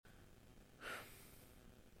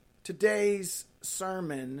Today's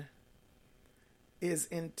sermon is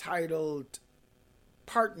entitled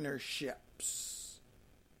Partnerships.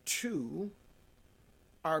 Two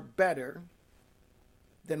are better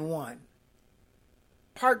than one.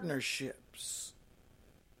 Partnerships.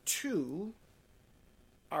 Two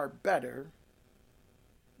are better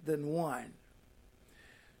than one.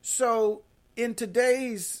 So in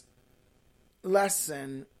today's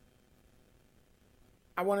lesson,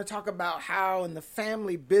 I want to talk about how in the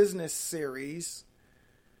family business series,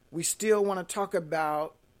 we still want to talk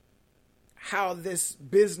about how this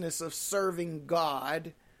business of serving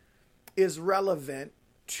God is relevant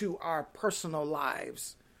to our personal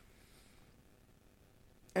lives.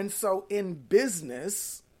 And so in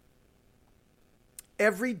business,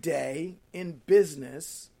 every day in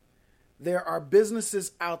business, there are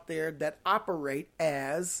businesses out there that operate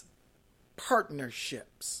as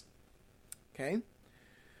partnerships. Okay?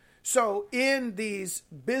 So in these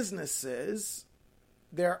businesses,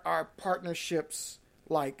 there are partnerships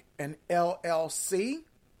like an LLC,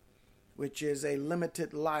 which is a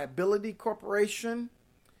limited liability corporation.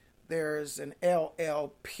 There's an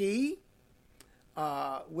LLP,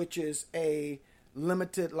 which is a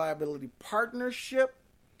limited liability partnership,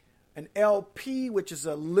 an LP, which is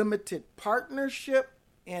a limited partnership,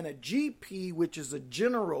 and a GP, which is a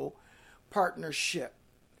general partnership.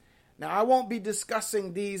 Now, I won't be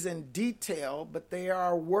discussing these in detail, but they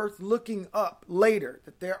are worth looking up later,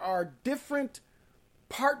 that there are different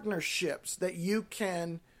partnerships that you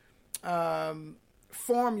can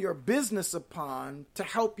form your business upon to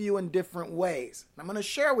help you in different ways. I'm going to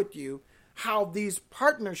share with you how these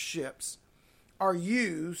partnerships are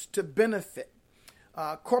used to benefit.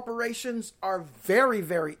 Corporations are very,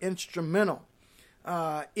 very instrumental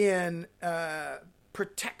in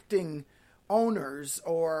protecting owners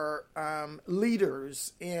or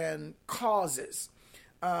leaders in causes.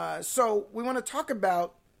 So we want to talk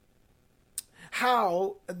about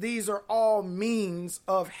how these are all means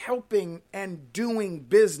of helping and doing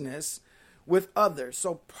business with others.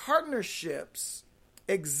 So partnerships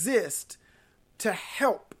exist to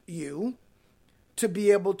help you to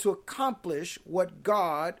be able to accomplish what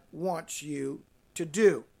God wants you to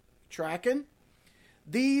do. Tracking?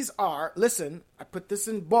 These are, listen, I put this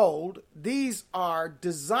in bold, these are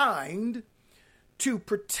designed to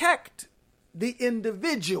protect the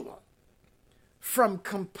individual from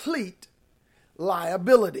complete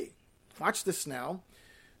liability. Watch this now.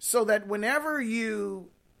 So that whenever you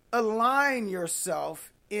align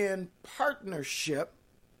yourself in partnership,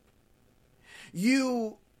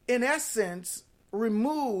 you, in essence,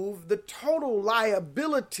 remove the total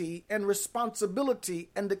liability and responsibility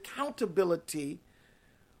and accountability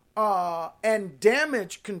and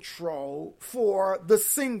damage control for the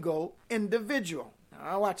single individual.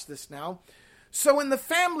 Now, watch this now. So in the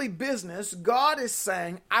family business, God is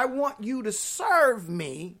saying, I want you to serve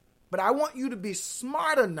me, but I want you to be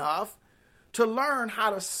smart enough to learn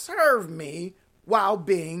how to serve me while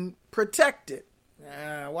being protected.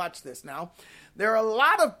 Watch this now. There are a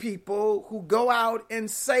lot of people who go out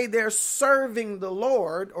and say they're serving the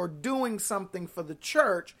Lord or doing something for the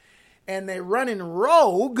church, and they run in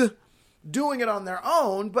rogue, doing it on their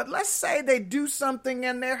own. But let's say they do something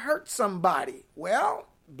and they hurt somebody. Well,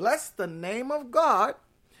 bless the name of God.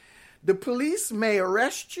 The police may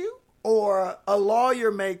arrest you, or a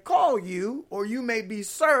lawyer may call you, or you may be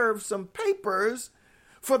served some papers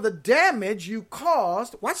for the damage you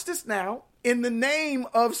caused. Watch this now. In the name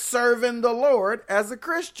of serving the Lord as a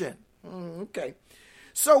Christian. Okay.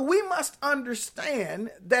 So we must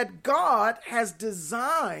understand that God has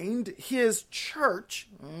designed his church,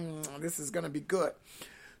 this is going to be good,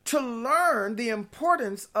 to learn the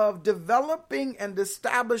importance of developing and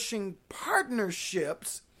establishing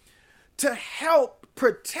partnerships to help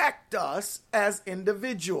protect us as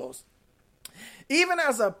individuals. Even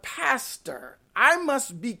as a pastor, I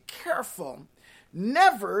must be careful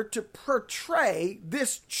never to portray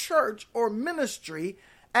this church or ministry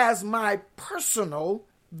as my personal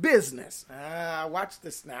business. Watch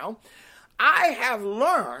this now. I have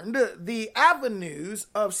learned the avenues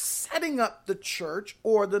of setting up the church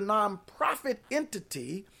or the nonprofit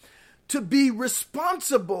entity to be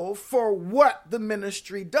responsible for what the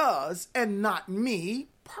ministry does and not me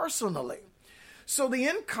personally. So the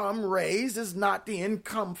income raised is not the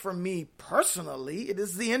income for me personally. It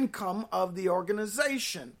is the income of the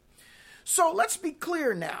organization. So let's be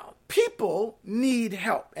clear now. People need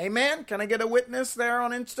help. Amen? Can I get a witness there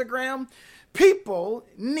on Instagram? People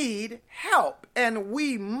need help, and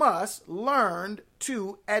we must learn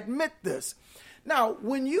to admit this. Now,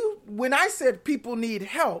 when I said people need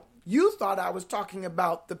help, you thought I was talking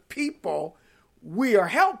about the people we are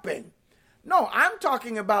helping. No, I'm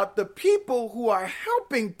talking about the people who are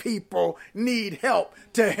helping people need help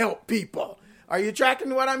to help people. Are you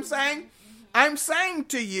tracking what I'm saying? I'm saying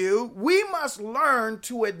to you, we must learn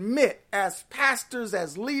to admit as pastors,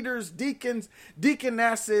 as leaders, deacons,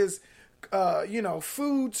 deaconesses,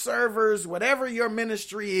 food servers, whatever your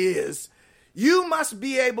ministry is, you must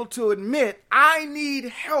be able to admit, I need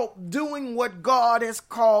help doing what God has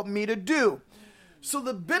called me to do. So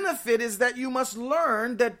the benefit is that you must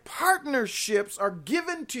learn that partnerships are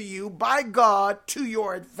given to you by God to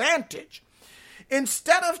your advantage.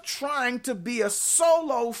 Instead of trying to be a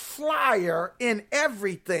solo flyer in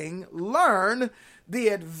everything, learn the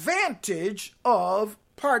advantage of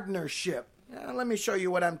partnership. Now, let me show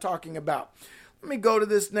you what I'm talking about. Let me go to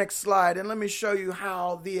this next slide and let me show you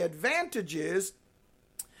how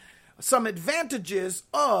some advantages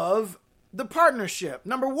of the partnership.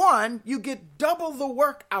 Number one, you get double the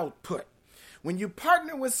work output. When you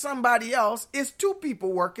partner with somebody else, it's 2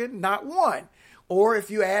 people working, not 1. Or if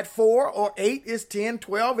you add 4 or 8, it's 10,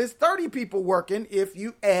 12, it's 30 people working if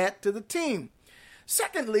you add to the team.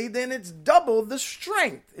 Secondly, then it's double the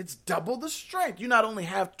strength. It's double the strength. You not only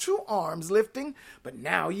have 2 arms lifting, but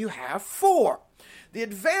now you have 4. The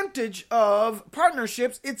advantage of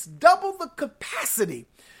partnerships, it's double the capacity.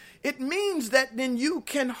 It means that then you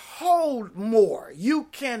can hold more. You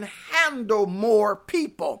can handle more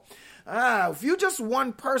people. If you're just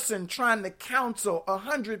one person trying to counsel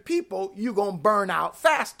 100 people, you're going to burn out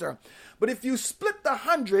faster. But if you split the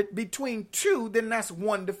 100 between 2, then that's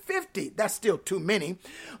 1 to 50. That's still too many.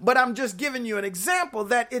 But I'm just giving you an example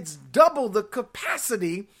that it's double the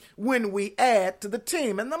capacity when we add to the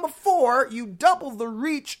team. And number 4, you double the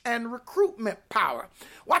reach and recruitment power.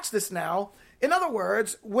 Watch this now. In other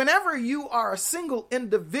words, whenever you are a single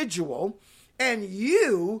individual and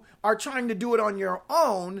you are trying to do it on your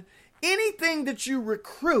own, anything that you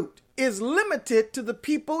recruit is limited to the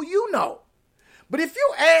people you know. But if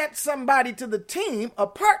you add somebody to the team, a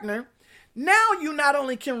partner, now you not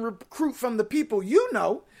only can recruit from the people you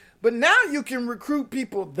know, but now you can recruit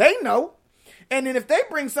people they know. And then if they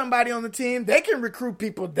bring somebody on the team, they can recruit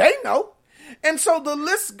people they know. And so the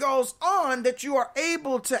list goes on that you are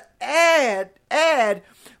able to add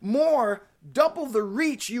more, double the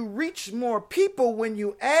reach. You reach more people when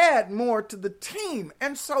you add more to the team.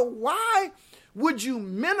 And so why would you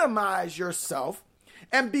minimize yourself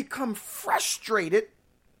and become frustrated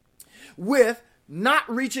with not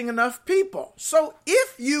reaching enough people? So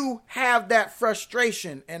if you have that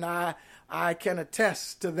frustration, and I can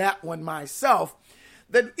attest to that one myself,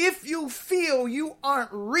 that if you feel you aren't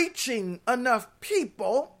reaching enough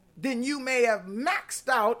people, then you may have maxed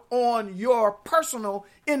out on your personal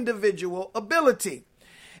individual ability.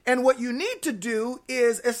 And what you need to do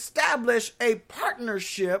is establish a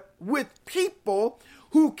partnership with people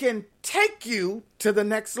who can take you to the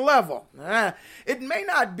next level. It may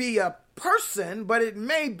not be a person, but it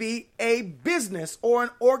may be a business or an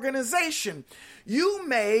organization. You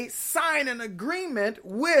may sign an agreement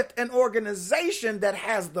with an organization that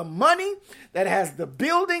has the money, that has the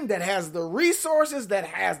building, that has the resources, that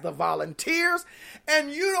has the volunteers,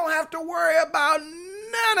 and you don't have to worry about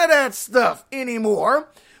none of that stuff anymore.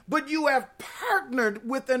 But you have partnered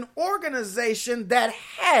with an organization that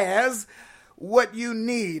has what you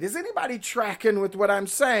need. Is anybody tracking with what I'm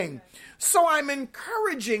saying? So I'm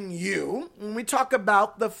encouraging you, when we talk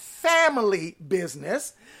about the family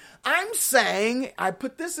business, I'm saying, I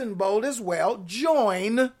put this in bold as well,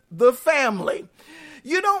 join the family.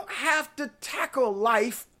 You don't have to tackle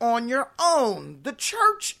life on your own. The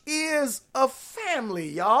church is a family,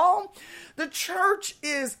 y'all. The church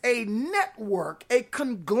is a network, a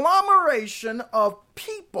conglomeration of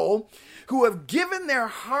people who have given their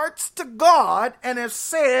hearts to God and have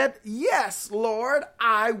said, yes, Lord,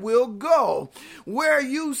 I will go. Where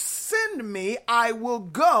you send me, I will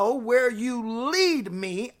go. Where you lead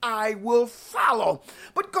me, I will follow.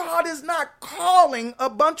 But God is not calling a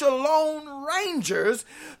bunch of lone rangers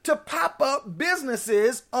to pop up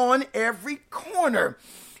businesses on every corner.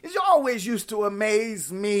 It always used to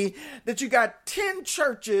amaze me that you got 10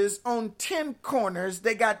 churches on 10 corners.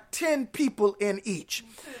 They got 10 people in each.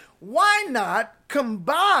 Why not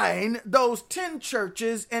combine those 10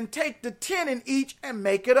 churches and take the 10 in each and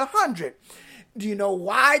make it 100? Do you know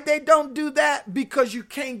why they don't do that? Because you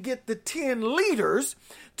can't get the 10 leaders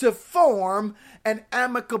to form an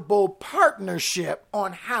amicable partnership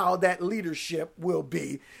on how that leadership will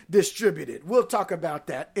be distributed. We'll talk about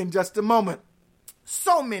that in just a moment.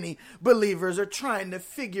 So many believers are trying to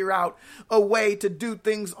figure out a way to do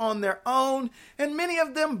things on their own, and many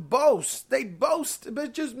of them boast. They boast, but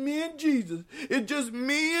it's just me and Jesus. It's just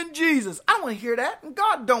me and Jesus. I don't want to hear that, and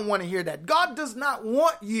God don't want to hear that. God does not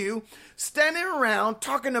want you standing around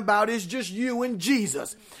talking about it's just you and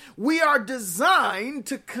Jesus. We are designed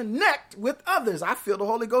to connect with others. I feel the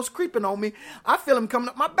Holy Ghost creeping on me. I feel him coming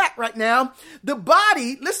up my back right now. The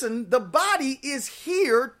body, listen, the body is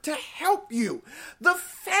here to help you. The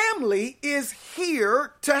family is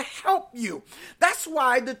here to help you. That's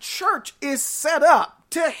why the church is set up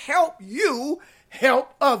to help you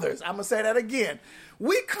help others. I'm going to say that again.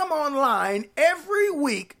 We come online every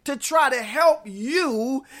week to try to help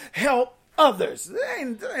you help others.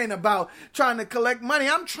 It ain't about trying to collect money.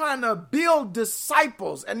 I'm trying to build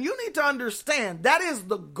disciples. And you need to understand that is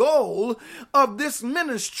the goal of this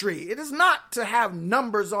ministry. It is not to have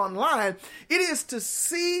numbers online. It is to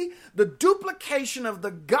see the duplication of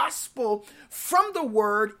the gospel from the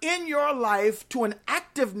word in your life to an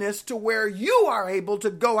activeness to where you are able to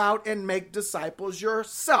go out and make disciples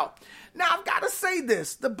yourself. Now, I've got to say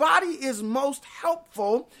this. The body is most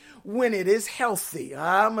helpful when it is healthy.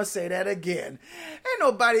 I'm going to say that again.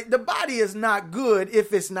 The body is not good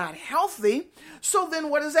if it's not healthy. So then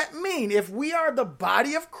what does that mean? If we are the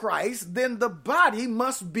body of Christ, then the body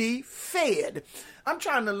must be fed. I'm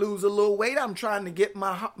trying to lose a little weight. I'm trying to get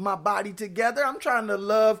my body together. I'm trying to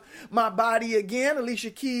love my body again.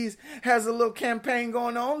 Alicia Keys has a little campaign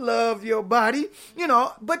going on, love your body,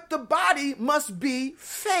 but the body must be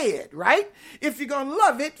fed, right? If you're going to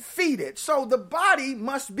love it, feed it. So the body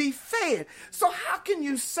must be fed. So how can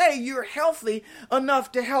you say you're healthy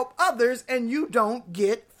enough to help others and you don't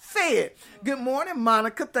get fed? Good morning,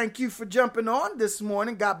 Monica. Thank you for jumping on this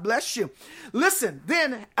morning. God bless you. Listen,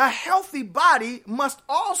 then a healthy body must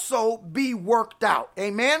also be worked out.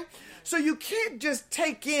 Amen. So you can't just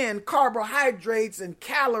take in carbohydrates and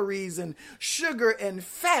calories and sugar and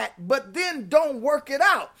fat, but then don't work it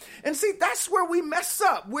out. And see, that's where we mess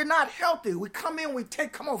up. We're not healthy. We come in,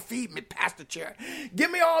 come on, feed me, Pastor Chair. Give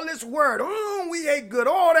me all this word. Oh, we ate good.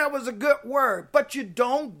 Oh, that was a good word. But you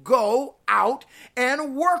don't go out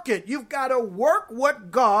and work it. You've got to work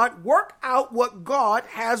out what God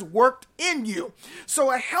has worked in you.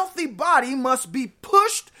 So a healthy body must be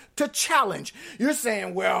pushed to challenge. You're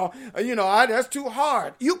saying, well, that's too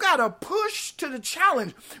hard. You got to push to the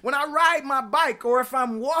challenge. When I ride my bike or if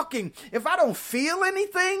I'm walking, if I don't feel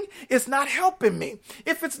anything, it's not helping me.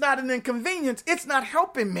 If it's not an inconvenience, it's not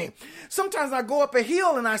helping me. Sometimes I go up a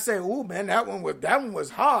hill and I say, oh man, that one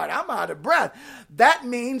was hard. I'm out of breath. That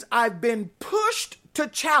means I've been pushed to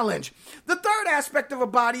challenge. The third aspect of a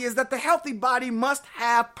body is that the healthy body must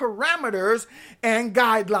have parameters and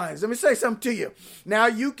guidelines. Let me say something to you. Now,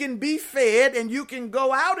 you can be fed and you can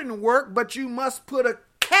go out and work, but you must put a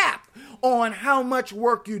cap on how much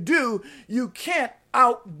work you do. You can't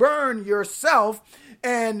outburn yourself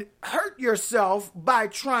and hurt yourself by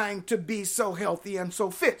trying to be so healthy and so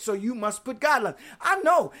fit. So you must put guidelines. I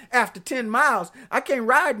know after 10 miles, I can't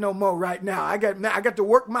ride no more right now. I got to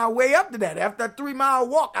work my way up to that. After that 3-mile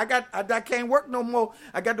walk, I can't work no more.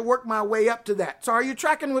 I got to work my way up to that. So are you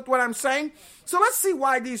tracking with what I'm saying? So let's see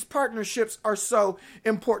why these partnerships are so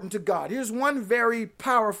important to God. Here's one very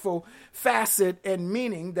powerful facet and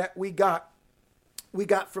meaning that we got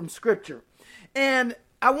from Scripture. And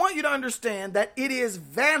I want you to understand that it is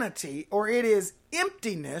vanity or it is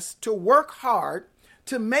emptiness to work hard,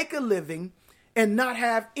 to make a living, and not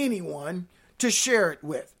have anyone to share it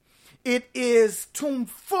with. It is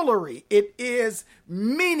tomfoolery. It is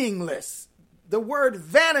meaningless. The word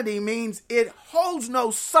vanity means it holds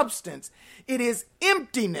no substance. It is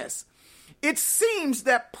emptiness. It seems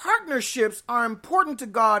that partnerships are important to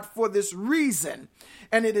God for this reason,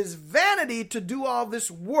 and it is vanity to do all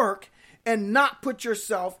this work and not put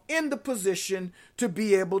yourself in the position to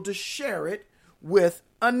be able to share it with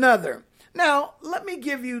another. Now, let me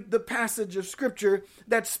give you the passage of Scripture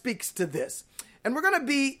that speaks to this. And we're going to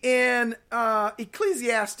be in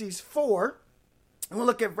Ecclesiastes 4, and we'll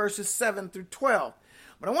look at verses 7 through 12.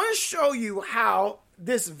 But I want to show you how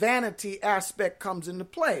this vanity aspect comes into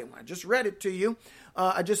play. I just read it to you.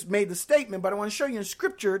 I just made the statement, but I want to show you in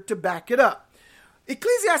Scripture to back it up.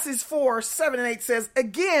 Ecclesiastes 4, 7 and 8 says,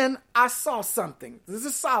 again, I saw something. This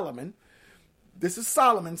is Solomon. This is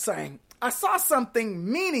Solomon saying, I saw something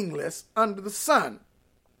meaningless under the sun.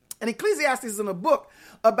 And Ecclesiastes is in a book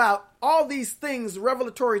about all these things,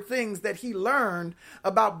 revelatory things that he learned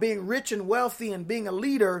about being rich and wealthy and being a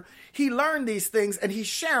leader. He learned these things and he's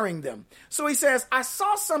sharing them. So he says, I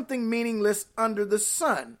saw something meaningless under the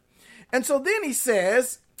sun. And so then he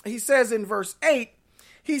says in verse 8,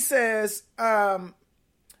 He says, there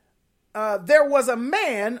was a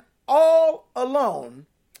man all alone.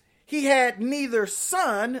 He had neither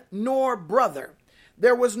son nor brother.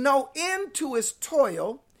 There was no end to his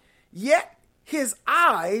toil, yet his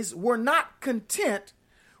eyes were not content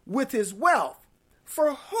with his wealth.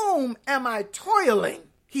 For whom am I toiling?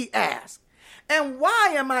 He asked. And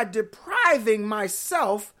why am I depriving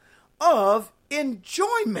myself of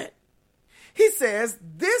enjoyment? He says,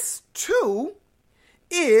 this too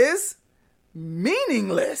is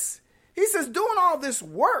meaningless. He says, doing all this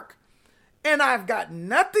work and I've got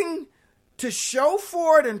nothing to show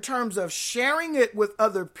for it in terms of sharing it with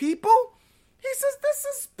other people. He says, this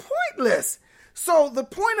is pointless. So the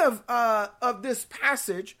point of this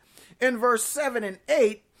passage in verse 7 and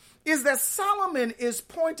 8 is that Solomon is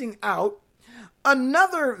pointing out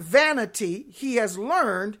another vanity he has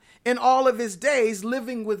learned in all of his days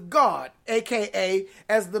living with God, aka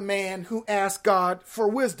as the man who asked God for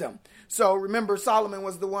wisdom. So remember, Solomon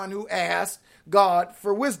was the one who asked God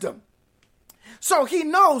for wisdom. So he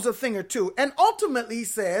knows a thing or two. And ultimately he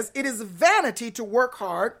says it is vanity to work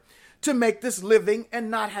hard to make this living and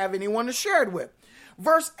not have anyone to share it with.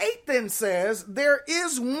 Verse 8 then says, there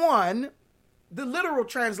is one, the literal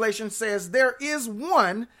translation says, there is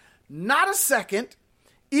one, not a second,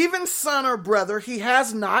 even son or brother he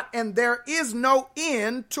has not, and there is no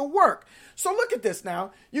end to work. So look at this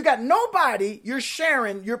now. You got nobody you're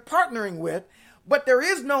sharing, you're partnering with, but there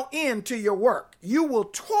is no end to your work. You will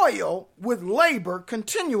toil with labor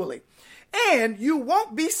continually, and you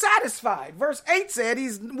won't be satisfied. Verse 8 said he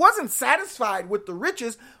wasn't satisfied with the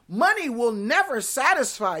riches. Money will never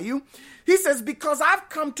satisfy you. He says, because I've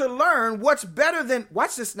come to learn what's better than,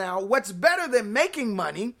 watch this now, what's better than making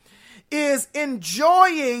money is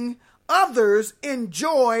enjoying others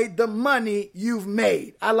enjoy the money you've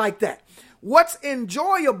made. I like that. What's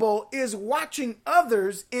enjoyable is watching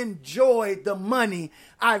others enjoy the money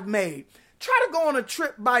I've made. Try to go on a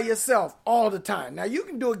trip by yourself all the time. Now, you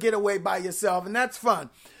can do a getaway by yourself, and that's fun.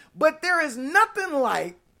 But there is nothing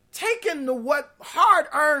like taking the what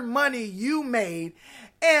hard-earned money you made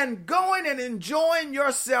and going and enjoying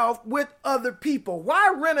yourself with other people.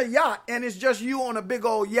 Why rent a yacht and it's just you on a big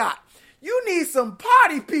old yacht? You need some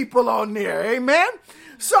party people on there, amen?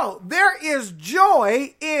 So there is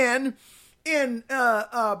joy in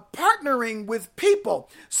partnering with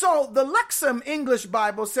people. So the Lexham English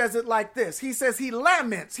Bible says it like this. He says he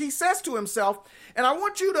laments. He says to himself, and I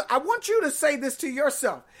want you to say this to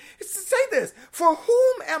yourself. Say this: for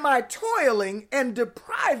whom am I toiling and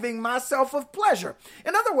depriving myself of pleasure?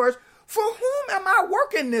 In other words, for whom am I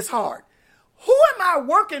working this hard? Who am I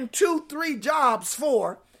working 2-3 jobs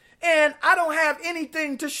for? And I don't have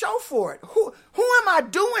anything to show for it. Who am I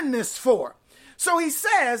doing this for? So he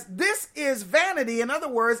says this is vanity. In other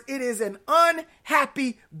words, it is an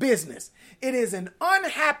unhappy business. It is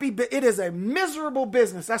it is a miserable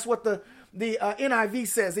business. That's what the NIV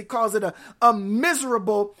says. He calls it a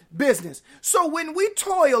miserable business. So when we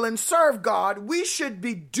toil and serve God, we should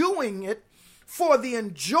be doing it for the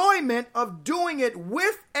enjoyment of doing it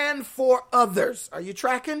with and for others. Are you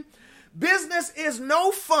tracking? Business is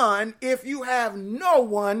no fun if you have no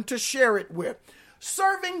one to share it with.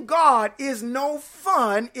 Serving God is no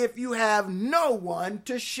fun if you have no one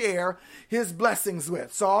to share his blessings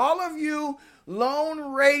with. So all of you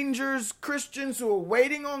Lone Rangers, Christians who are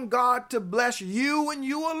waiting on God to bless you and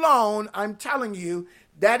you alone, I'm telling you,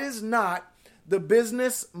 that is not the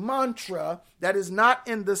business mantra. That is not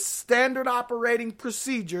in the standard operating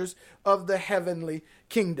procedures of the heavenly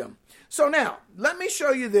kingdom. So now, let me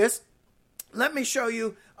show you this. Let me show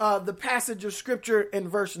you the passage of scripture in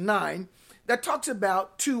verse 9 that talks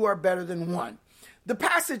about two are better than one. The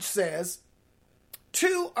passage says,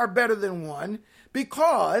 two are better than one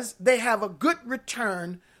because they have a good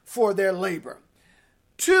return for their labor.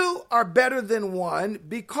 Two are better than one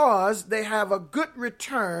because they have a good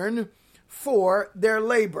return for their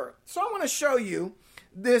labor. So I want to show you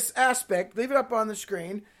this aspect. Leave it up on the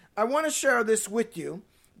screen. I want to share this with you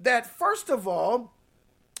that first of all,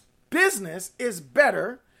 business is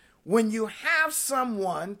better when you have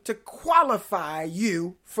someone to qualify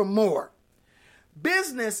you for more.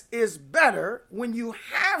 Business is better when you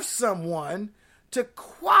have someone to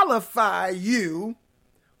qualify you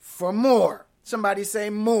for more. Somebody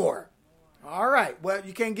say more. All right. Well,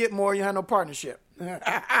 you can't get more. You have no partnership.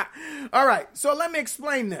 All right. So let me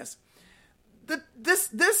explain this.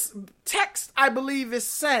 This text, I believe, is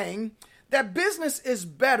saying that business is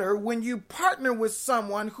better when you partner with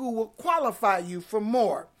someone who will qualify you for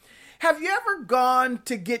more. Have you ever gone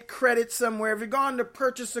to get credit somewhere? Have you gone to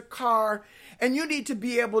purchase a car and you need to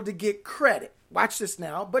be able to get credit? watch this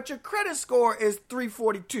now, but your credit score is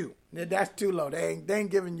 342. That's too low. They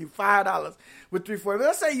ain't giving you $5 with 340.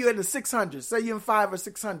 Let's say you're in the 600s. Say you're in 5 or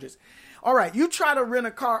 600s. All right, you try to rent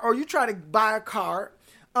a car or you try to buy a car,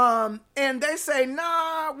 and they say,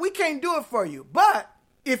 nah, we can't do it for you. But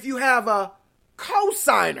if you have a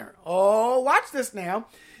co-signer, oh, watch this now.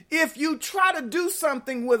 If you try to do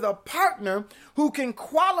something with a partner who can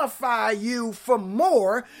qualify you for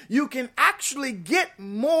more, you can actually get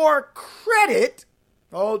more credit.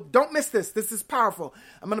 Oh, don't miss this. This is powerful.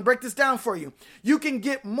 I'm going to break this down for you. You can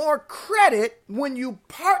get more credit when you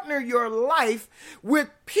partner your life with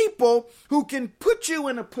people who can put you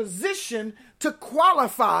in a position to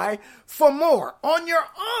qualify for more. On your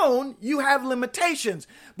own, you have limitations.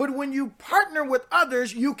 But when you partner with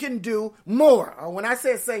others, you can do more. When I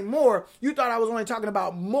say more, you thought I was only talking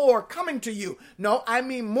about more coming to you. No, I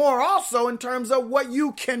mean more also in terms of what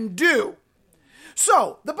you can do.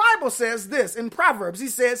 So the Bible says this in Proverbs. He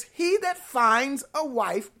says, he that finds a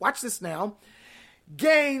wife, watch this now,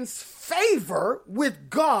 gains favor with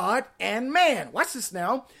God and man. Watch this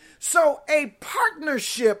now. So a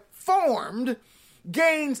partnership formed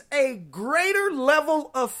gains a greater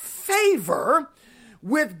level of favor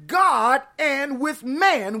with God and with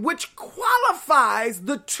man, which qualifies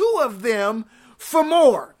the two of them for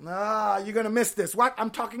more. You're going to miss this. What?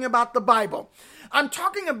 I'm talking about the Bible. I'm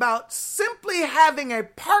talking about simply having a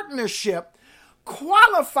partnership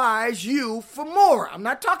qualifies you for more. I'm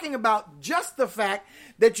not talking about just the fact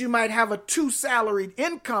that you might have a 2-salaried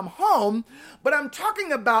income home, but I'm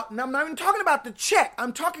talking about, and I'm not even talking about the check.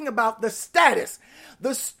 I'm talking about the status.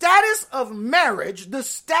 The status of marriage, the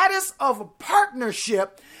status of a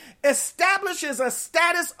partnership establishes a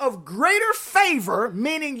status of greater favor,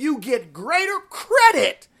 meaning you get greater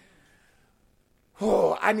credit.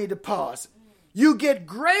 Oh, I need to pause. You get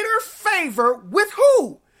greater favor with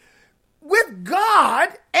who? With God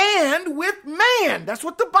and with man. That's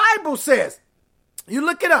what the Bible says. You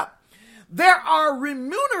look it up. There are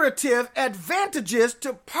remunerative advantages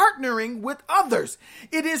to partnering with others.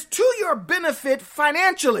 It is to your benefit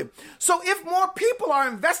financially. So if more people are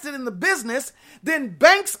invested in the business, then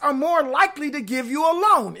banks are more likely to give you a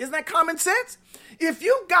loan. Isn't that common sense? If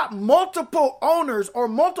you've got multiple owners or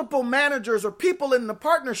multiple managers or people in the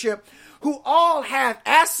partnership who all have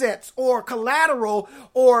assets or collateral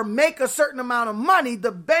or make a certain amount of money,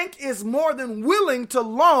 the bank is more than willing to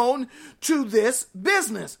loan to this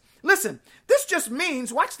business. Listen, this just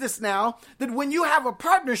means, watch this now, that when you have a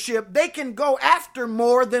partnership, they can go after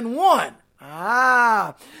more than one.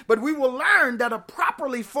 But we will learn that a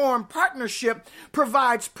properly formed partnership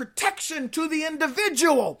provides protection to the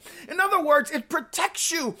individual. In other words, it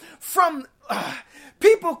protects you from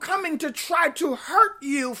people coming to try to hurt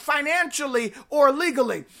you financially or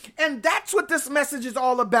legally. And that's what this message is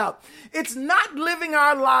all about. It's not living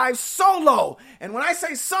our lives solo. And when I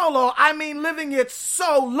say solo, I mean living it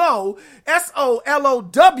so low,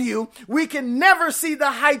 S-O-L-O-W, we can never see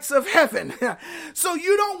the heights of heaven. So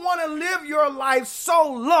you don't want to live your life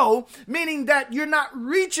so low, meaning that you're not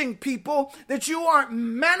reaching people, that you aren't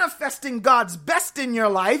manifesting God's best in your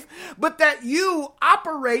life, but that you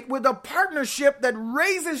operate with a partnership that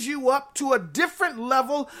raises you up to a different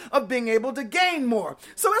level of being able to gain more.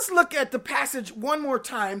 So let's look at the passage one more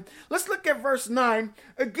time. Let's look at verse 9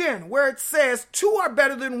 again, where it says, two are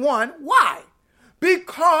better than one. Why?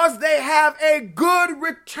 Because they have a good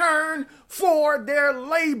return for their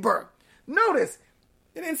labor. Notice,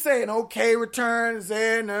 it didn't say an okay return, it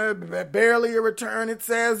said barely a return. It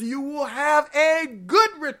says you will have a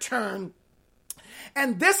good return.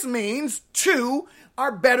 And this means two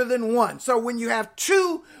are better than one. So when you have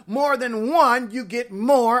two more than one, you get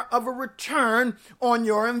more of a return on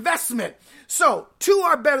your investment. So two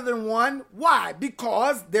are better than one. Why?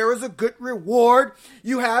 Because there is a good reward.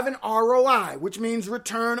 You have an ROI, which means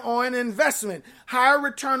return on investment, higher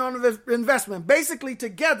return on investment. Basically,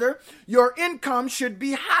 together, your income should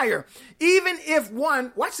be higher. Even if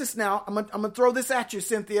one, watch this now. I'm going to throw this at you,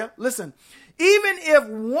 Cynthia. Listen. Even if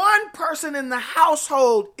one person in the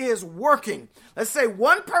household is working, let's say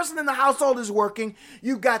one person in the household is working,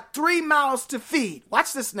 you've got 3 mouths to feed.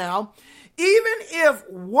 Watch this now. Even if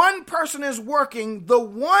one person is working, the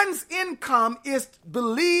one's income is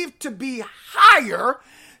believed to be higher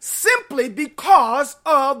simply because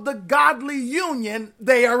of the godly union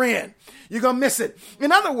they are in. You're going to miss it.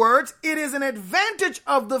 In other words, it is an advantage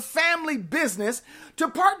of the family business to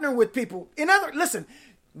partner with people. Listen,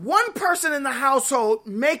 one person in the household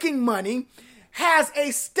making money has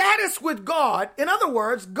a status with God. In other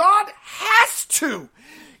words, God has to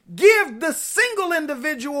give the single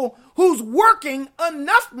individual who's working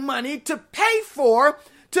enough money to pay for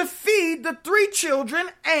to feed the 3 children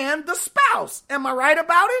and the spouse. Am I right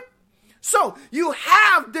about it? So you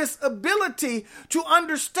have this ability to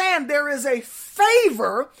understand there is a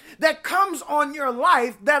favor that comes on your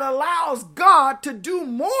life that allows God to do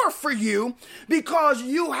more for you because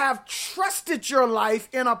you have trusted your life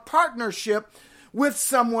in a partnership with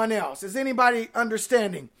someone else. Is anybody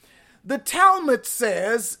understanding? The Talmud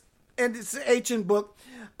says, and it's an ancient book,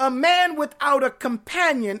 a man without a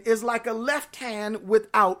companion is like a left hand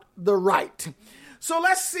without the right. So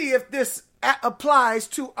let's see if this applies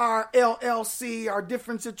to our LLC, our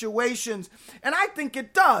different situations. And I think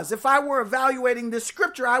it does. If I were evaluating this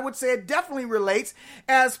scripture, I would say it definitely relates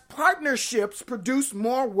as partnerships produce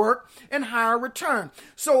more work and higher return.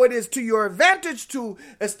 So it is to your advantage to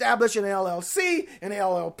establish an LLC, an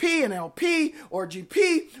LLP, an LP, or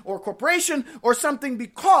GP, or corporation, or something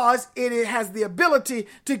because it has the ability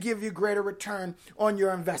to give you greater return on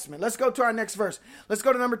your investment. Let's go to our next verse. Let's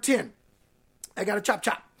go to number 10. I got to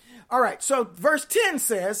chop. All right, so verse 10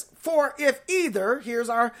 says, for if either, here's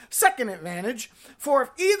our second advantage, for if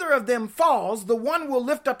either of them falls, the one will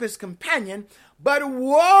lift up his companion, but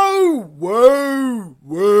woe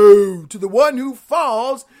to the one who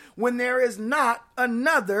falls when there is not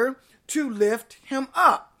another to lift him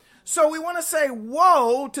up. So we want to say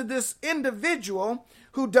woe to this individual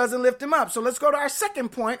who doesn't lift him up. So let's go to our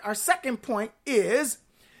second point. Our second point is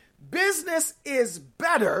business is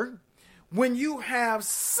better when you have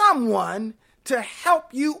someone to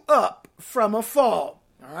help you up from a fall.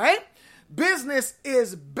 All right? Business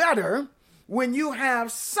is better when you have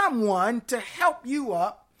someone to help you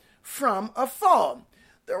up from a fall.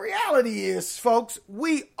 The reality is, folks,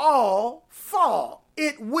 we all fall.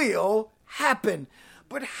 It will happen.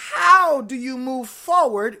 But how do you move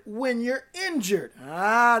forward when you're injured?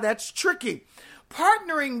 That's tricky.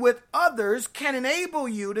 Partnering with others can enable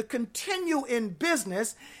you to continue in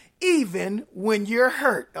business even when you're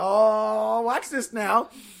hurt. Oh, watch this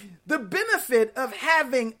now. The benefit of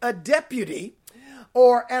having a deputy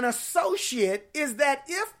or an associate is that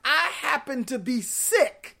if I happen to be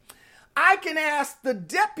sick, I can ask the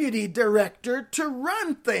deputy director to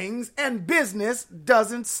run things and business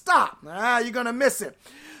doesn't stop. You're going to miss it.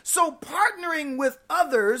 So partnering with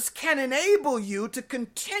others can enable you to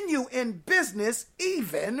continue in business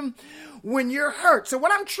even when you're hurt. So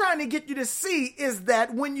what I'm trying to get you to see is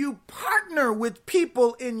that when you partner with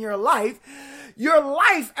people in your life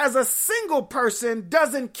as a single person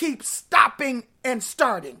doesn't keep stopping and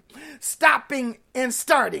starting. Stopping and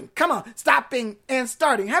starting. Come on, stopping and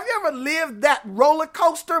starting. Have you ever lived that roller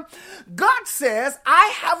coaster? God says, I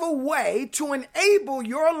have a way to enable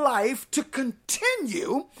your life to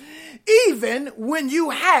continue even when you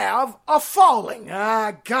have a falling.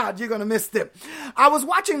 God, you're going to miss them. I was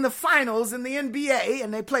watching the finals in the NBA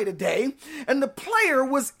and they played today, and the player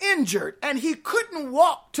was injured and he couldn't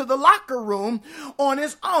walk to the locker room on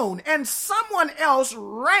his own, and someone else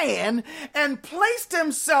ran and placed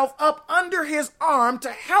himself up under his arm to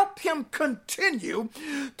help him continue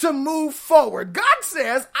to move forward. God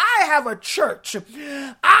says, I have a church.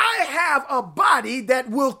 I have a body that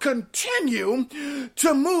will continue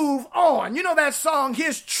to move on. You know that song,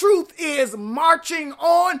 His Truth is Marching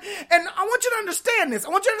On? And I want you to understand this. I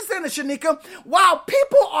want you to understand this, Shanika. While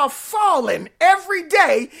people are falling every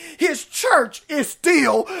day, His church is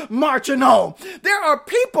still marching on. There are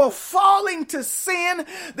people falling to sin.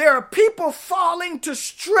 There are people falling to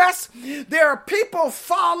stress. There are people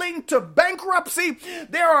falling to bankruptcy.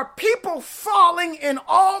 There are people falling in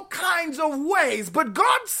all kinds of ways. But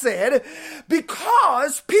God said,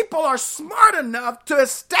 because people are smart enough to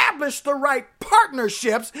establish the right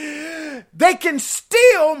partnerships, they can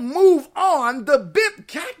still move on. God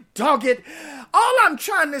dog it. All I'm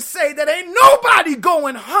trying to say that ain't nobody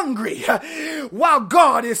going hungry while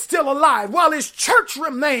God is still alive, while His church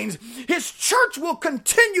remains. His church will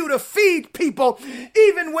continue to feed people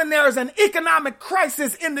even when there is an economic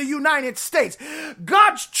crisis in the United States.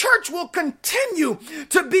 God's church will continue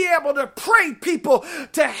to be able to pray people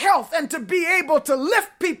to health and to be able to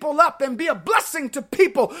lift people up and be a blessing to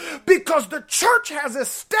people because the church has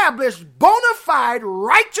established bona fide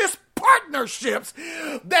righteous partnerships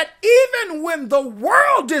that even when the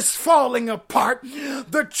world is falling apart,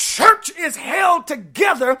 the church is held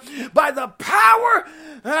together by the power,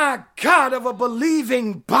 God, of a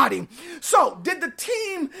believing body. So did the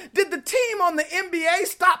team on the NBA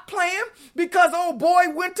stop playing because old boy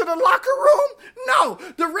went to the locker room? No,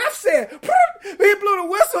 the ref said, he blew the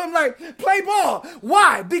whistle and like, play ball.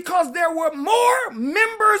 Why? Because there were more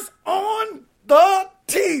members on the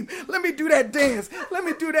team. Let me do that dance. Let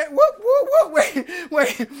me do that. Whoop, whoop, whoop.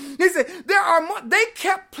 Wait. He said, they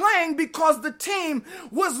kept playing because the team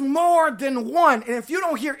was more than one. And if you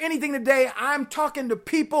don't hear anything today, I'm talking to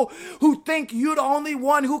people who think you're the only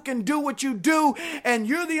one who can do what you do, and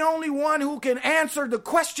you're the only one who can answer the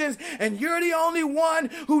questions, and you're the only one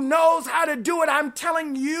who knows how to do it. I'm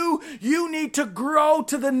telling you, you need to grow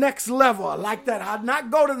to the next level. I like that. I'd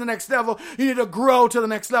not go to the next level. You need to grow to the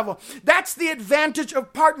next level. That's the advantage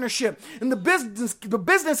of partnership. And the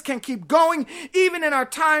business can keep going even in our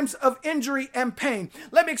times of injury and pain.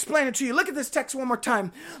 Let me explain it to you. Look at this text one more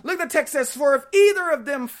time. Look, the text says, for if either of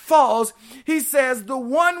them falls, he says, the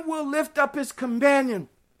one will lift up his companion.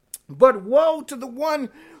 But woe to the one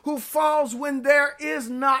who falls when there is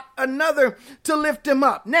not another to lift him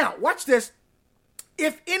up. Now, watch this.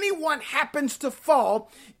 If anyone happens to fall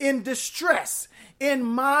in distress, in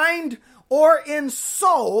mind or in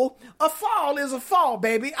soul, a fall is a fall,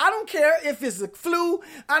 baby. I don't care if it's a flu.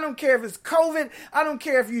 I don't care if it's COVID. I don't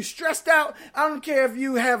care if you're stressed out. I don't care if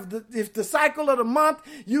you have if the cycle of the month,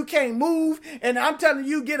 you can't move. And I'm telling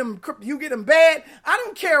you, get them bad. I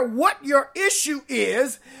don't care what your issue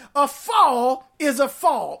is. A fall is a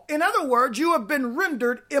fall. In other words, you have been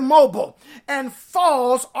rendered immobile, and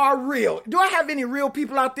falls are real. Do I have any real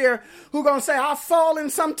people out there who are going to say, I've fallen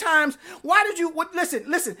sometimes? Why did you,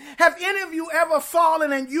 listen, have any of you ever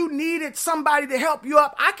fallen and you needed somebody to help you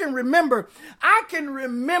up? I can remember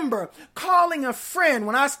calling a friend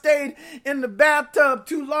when I stayed in the bathtub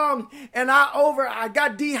too long and I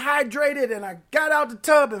got dehydrated and I got out the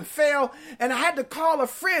tub and fell, and I had to call a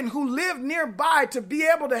friend who lived nearby to be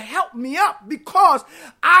able to help me up because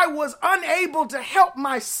I was unable to help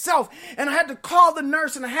myself, and I had to call the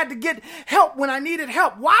nurse and I had to get help when I needed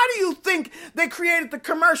help. Why do you think they created the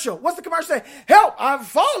commercial? What's the commercial say? Help, I've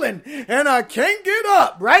fallen and I can't get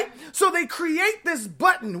up, right? So they create this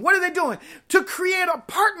button. What are they doing? To create a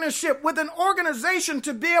partnership with an organization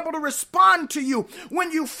to be able to respond to you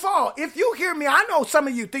when you fall. If you hear me, I know some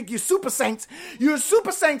of you think you're super saints. You're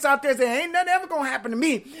super saints out there saying, ain't nothing ever going to happen to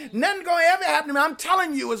me. Nothing going to ever happen to me. I'm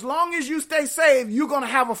telling you, as long as you stay saved, you're going to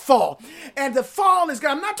have a fall. And the fall is,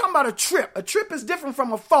 I'm not talking about a trip. A trip is different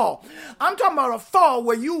from a fall. I'm talking about a fall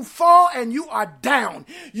where you fall and you are down.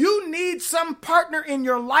 You need some partner in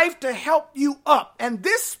your life to help you up. And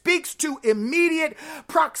this speaks to immediate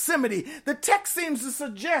proximity. The text seems to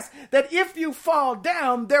suggest that if you fall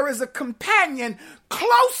down, there is a companion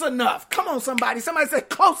close enough. Come on, somebody. Somebody say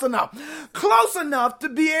close enough. Close enough to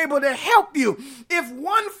be able to help you. If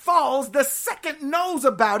one falls, the second knows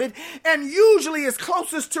about it and usually is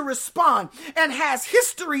closest to respond and has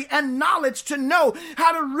history and knowledge to know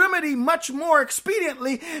how to remedy much more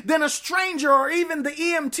expediently than a stranger or even the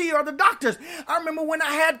EMT or the doctors. I remember when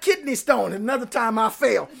I had kidney stone. Another time I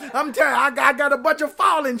fell. I'm telling you, I got a bunch of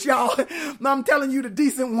fallings, y'all. I'm telling you the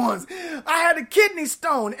decent ones. I had a kidney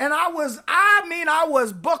stone and I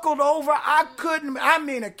was buckled over.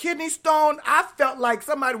 A kidney stone. I felt like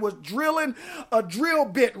somebody was drilling a drill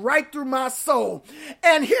bit right through my soul.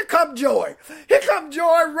 And here come Joy. Here come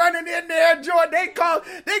Joy running in there. Joy, they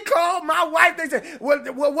called my wife. They said,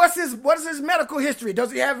 well, what's his medical history?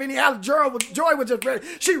 Does he have any allergy? Joy was just ready.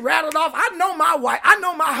 She rattled off. I know my wife. I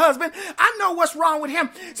know my husband. I know what's wrong with him.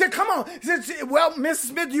 She said, come on. She said, well,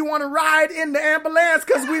 Mrs. Smith, you want to ride in the ambulance?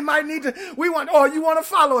 Because we might need to, you want to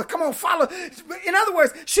follow her. Come on, follow. In other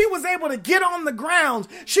words, she was able to get on the ground.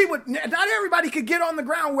 Not everybody could get on the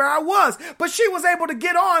ground where I was, but she was able to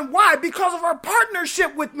get on. Why? Because of her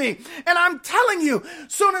partnership with me. And I'm telling you,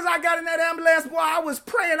 soon as I got in that ambulance, boy, I was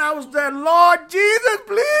praying. I was there, Lord Jesus,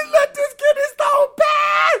 please let this kidney stone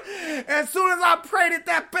pass. And as soon as I prayed it,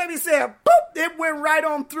 that baby said, boop, it went right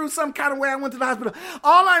on through some kind of way. I went to the hospital.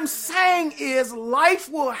 All I'm saying is life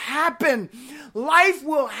will happen. Life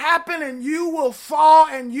will happen and you will fall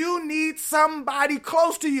and you need somebody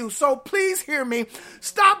close to you. So please hear me.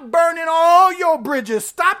 Stop burning all your bridges.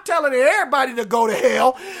 Stop telling everybody to go to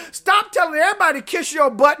hell. Stop telling everybody to kiss your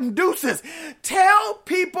butt and deuces. Tell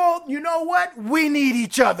people, you know what? We need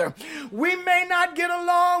each other. We may not get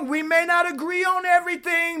along. We may not agree on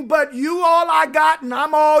everything, but you all I got and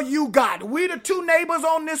I'm all you got. We the two neighbors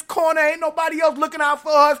on this corner. Ain't nobody else looking out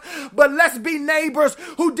for us, but let's be neighbors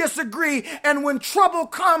who disagree. And when trouble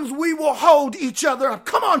comes, we will hold each other up.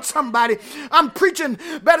 Come on, somebody. I'm preaching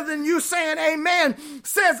better than you saying amen.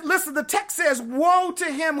 Listen, the text says, says, woe to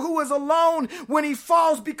him who is alone when he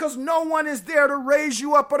falls, because no one is there to raise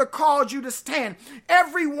you up or to cause you to stand.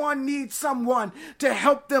 Everyone needs someone to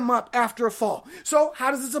help them up after a fall. So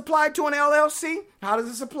how does this apply to an LLC? How does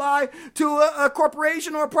this apply to a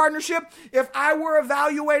corporation or a partnership? If I were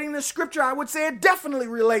evaluating the scripture, I would say it definitely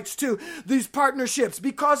relates to these partnerships,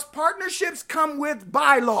 because partnerships come with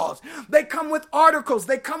bylaws. They come with articles.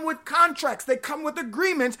 They come with contracts. They come with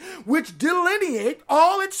agreements which delineate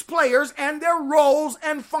all its players and their roles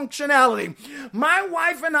and functionality. My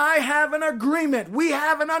wife and I have an agreement. We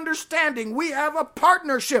have an understanding. We have a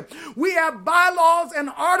partnership. We have bylaws and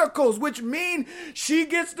articles, which mean she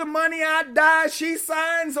gets the money, I die, she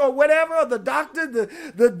signs, or whatever, the doctor,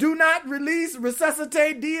 the do not release,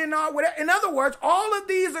 resuscitate, DNR, whatever. In other words, all of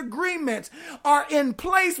these agreements are in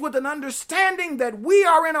place with an understanding that we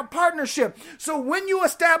are in a partnership. So when you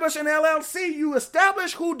establish an LLC, you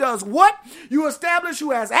establish who does what, you establish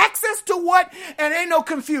who has access to what, and ain't no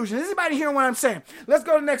confusion. Is anybody hearing what I'm saying? Let's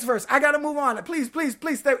go to the next verse. I got to move on. Please, please,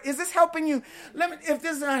 please stay. Is this helping you? If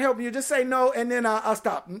this is not helping you, just say no, and then I'll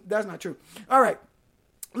stop. That's not true. All right.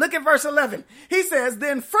 Look at verse 11. He says,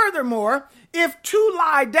 then furthermore, if two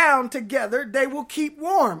lie down together, they will keep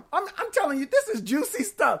warm. I'm telling you, this is juicy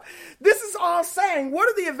stuff. This is all saying, what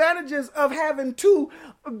are the advantages of having two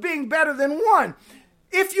being better than one?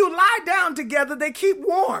 If you lie down together, they keep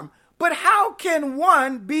warm. But how can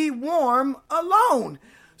one be warm alone?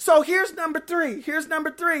 So here's number three.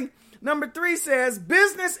 Number three says,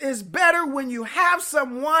 business is better when you have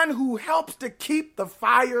someone who helps to keep the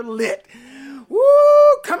fire lit. Woo!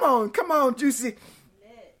 Come on, juicy.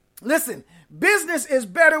 Listen, business is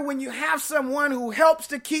better when you have someone who helps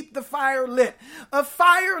to keep the fire lit. A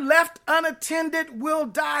fire left unattended will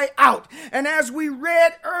die out. And as we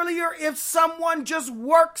read earlier, if someone just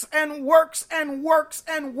works and works and works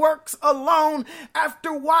and works alone, after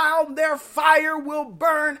a while, their fire will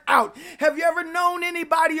burn out. Have you ever known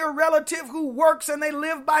anybody or relative who works and they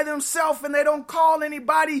live by themselves and they don't call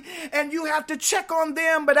anybody, and you have to check on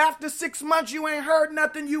them, but after 6 months, you ain't heard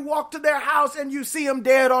nothing. You walk to their house and you see them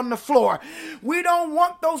dead on the floor. We don't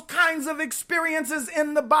want those kinds of experiences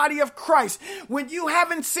in the body of Christ. When you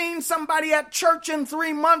haven't seen somebody at church in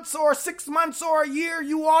 3 months or 6 months or a year,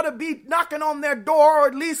 you ought to be knocking on their door, or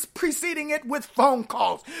at least preceding it with phone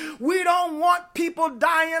calls. We don't want people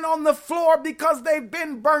dying on the floor because they've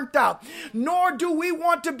been burnt out. Nor do we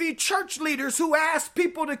want to be church leaders who ask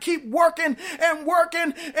people to keep working and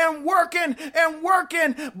working and working and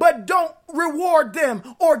working, but don't reward them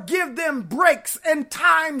or give them breaks and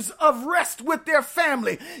times of rest with their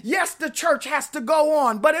family. Yes, the church has to go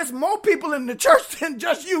on, but it's more people in the church than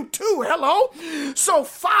just you too. Hello? So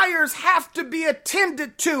fires have to be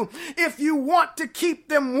attended to if you want to keep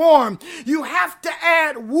them warm. You have to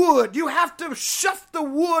add wood. You have to shift the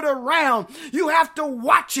wood around. You have to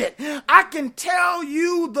watch it. I can tell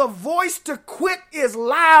you the voice to quit is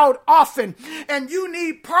loud often, and you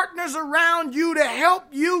need partners around you to help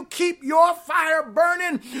you keep your fire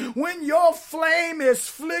burning when your flame is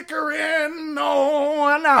flickering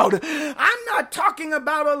on out. I'm not talking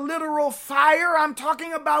about a literal fire. I'm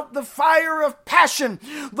talking about the fire of passion,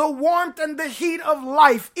 the warmth and the heat of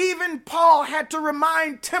life. Even Paul had to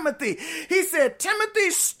remind Timothy. He said,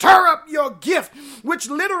 Timothy, stir up your gift, which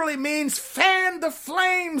literally means fan the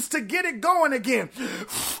flames to get it going again.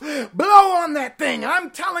 Blow on that thing.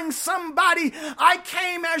 I'm telling somebody, I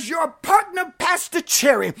came as your partner, Pastor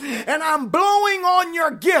Cherry, and I'm blowing on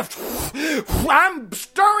your gift. I'm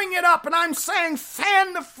stirring it up and I'm saying,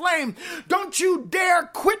 fan the flame. Don't you dare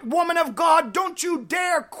quit, woman of God. Don't you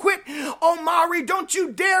dare quit, Omari. Don't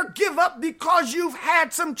you dare give up because you've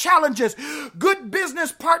had some challenges. Good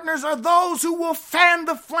business partners are those who will fan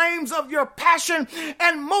the flames of your passion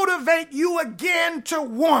and motivate you again to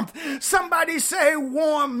warmth. Somebody say,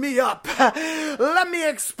 warm me up. Let me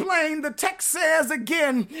explain. The text says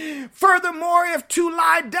again, furthermore, if two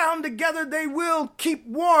lie down together, they will keep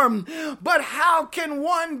warm. But how can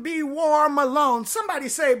one be warm alone? Somebody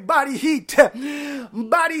say body heat.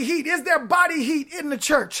 Body heat. Is there body heat in the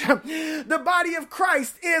church? The body of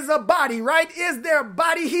Christ is a body, right? Is there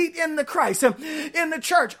body heat in the Christ, in the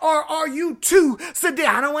church? Or are you too sedate?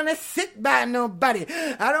 I don't want to sit by nobody.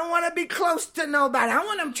 I don't want to be close to nobody. I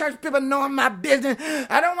want them church people knowing my business.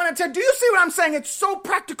 I don't want to tell. Do you see what I'm saying? It's so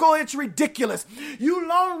practical, it's ridiculous. You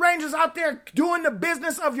lone rangers out there doing the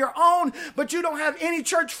business of your own, but you don't have any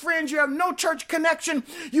church friends. You have no church connection.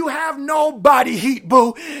 You have no body heat,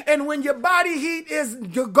 boo. And when your body heat is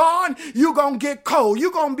gone, you're going to get cold.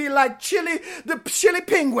 You're going to be like Chili, the Chili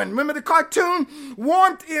Penguin. Remember the cartoon?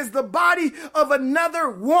 Warmth is the body of another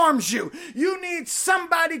warms you. You need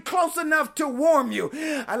somebody close enough to warm you.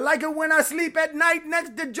 I like it when I sleep sleep at night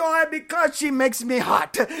next to Joy because she makes me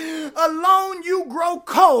hot. Alone you grow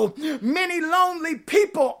cold. Many lonely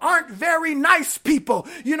people aren't very nice people.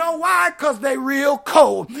 You know why? Because they real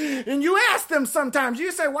cold. And you ask them sometimes,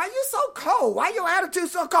 you say, why you so cold? Why your attitude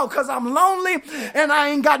so cold? Because I'm lonely and I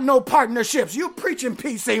ain't got no partnerships. You preaching,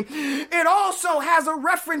 PC. It also has a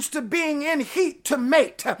reference to being in heat to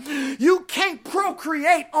mate. You can't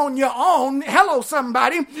procreate on your own. Hello,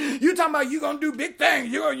 somebody. You talking about you gonna do big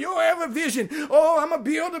things. You have a vision. Oh, I'm gonna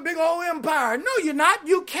build a big old empire. No, you're not.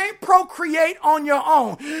 You can't procreate on your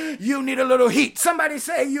own. You need a little heat. Somebody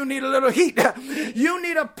say you need a little heat. You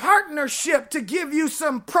need a partnership to give you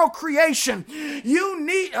some procreation. You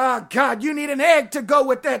need, you need an egg to go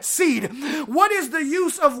with that seed. What is the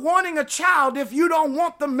use of wanting a child if you don't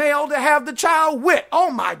want the male to have the child with?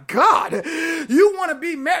 Oh my God. You want to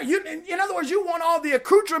be married. In other words, you want all the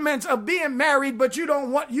accoutrements of being married, but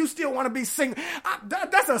you still want to be single.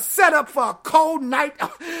 That's a setup for a cold night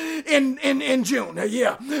in June.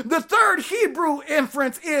 Yeah. The third Hebrew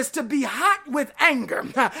inference is to be hot with anger.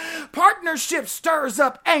 Partnership stirs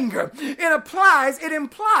up anger. It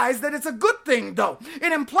implies that it's a good thing, though.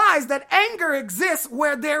 It implies that anger exists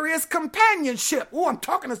where there is companionship. Oh, I'm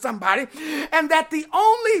talking to somebody. And that the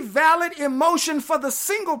only valid emotion for the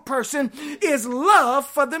single person is love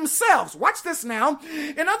for themselves. Watch this now.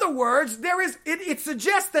 In other words, it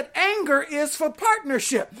suggests that anger is for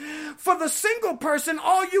partnership. For the single person,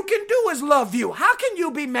 all you can do is love you. How can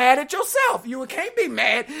you be mad at yourself? You can't be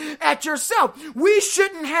mad at yourself. We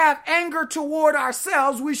shouldn't have anger toward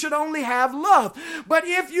ourselves. We should only have love. But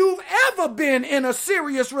if you've ever been in a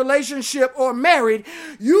serious relationship or married,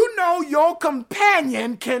 you know your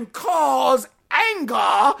companion can cause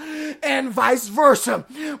anger and vice versa.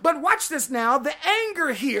 But watch this now. The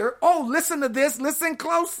anger here, listen to this, listen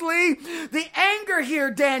closely. The anger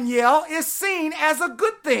here, Danielle, is seen as a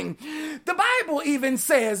good thing. The Bible even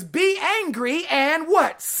says, be angry and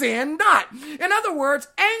what? Sin not. In other words,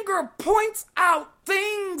 anger points out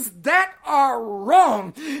things that are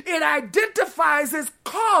wrong. It identifies as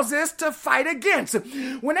causes to fight against.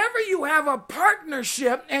 Whenever you have a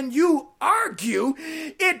partnership and you argue,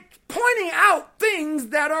 it pointing out things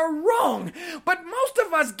that are wrong. But most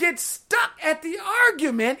of us get stuck at the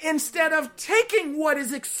argument instead of taking what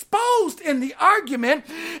is exposed in the argument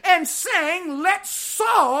and saying, let's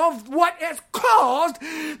solve what has caused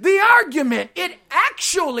the argument. It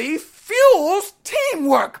actually fuels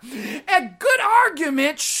teamwork. A good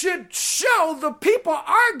argument should show the people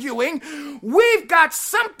arguing we've got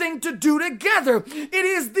something to do together. It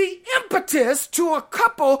is the impetus to a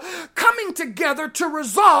couple coming together to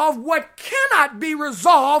resolve what cannot be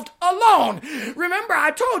resolved alone. Remember,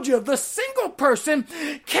 I told you the single person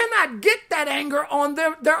cannot get that anger on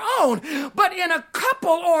their own. But in a couple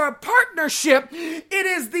or a partnership, it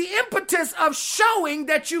is the impetus of showing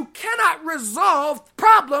that you cannot resolve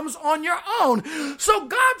problems on your own. So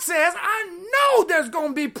God says, I know there's going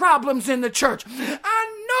to be problems in the church.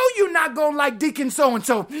 I know you're not going to like Deacon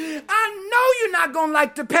so-and-so. I know you're not going to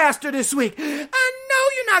like the pastor this week. I know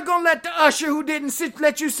you're not going to let the usher who didn't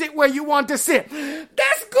let you sit where you want to sit.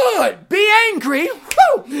 That's good. Be angry,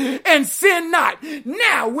 and sin not.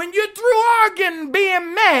 Now, when you're through arguing,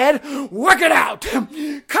 being mad, work it out.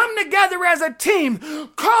 Come together as a team.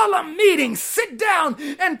 Call a meeting. Sit down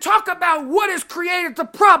and talk about what has created the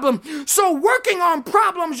problem. So working on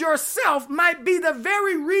problems yourself might be the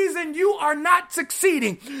very reason you are not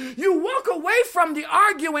succeeding. You walk away from the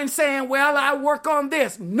arguing saying, well, I work on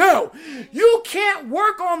this. No, you can't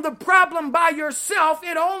work on the problem by yourself.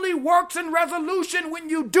 It only works in resolution when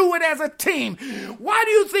you do it as a team. Why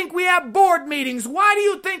do you think we have board meetings? Why do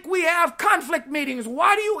you think we have conflict meetings?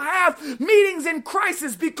 Why do you have meetings in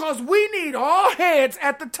crisis? Because we need all heads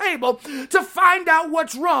at the table to find out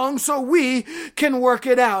what's wrong so we can work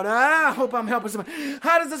it out. I hope I'm helping somebody.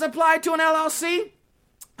 How does this apply to an LLC?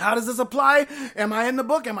 How does this apply? Am I in the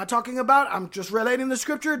book? Am I talking about? I'm just relating the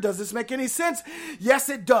scripture. Does this make any sense? Yes,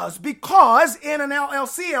 it does. Because in an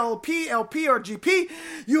LLC, LP, or GP,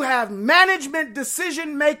 you have management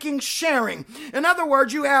decision-making sharing. In other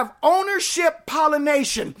words, you have ownership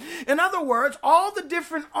pollination. In other words, all the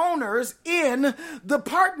different owners in the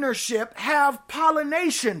partnership have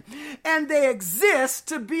pollination. And they exist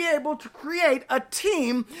to be able to create a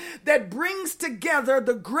team that brings together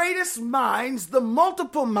the greatest minds, the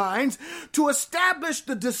multiple minds, to establish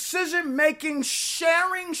the decision-making,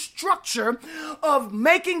 sharing structure of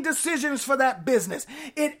making decisions for that business.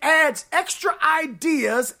 It adds extra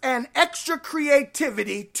ideas and extra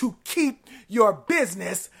creativity to keep your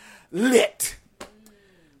business lit.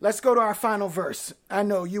 Let's go to our final verse. I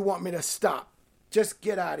know you want me to stop. Just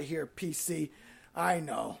get out of here, PC. I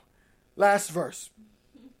know. Last verse.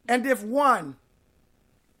 And if one,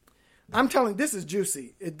 I'm telling you, this is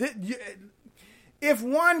juicy. If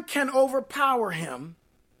one can overpower him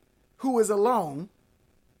who is alone,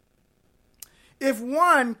 if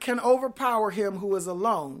one can overpower him who is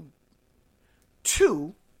alone,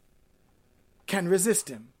 two can resist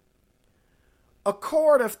him. A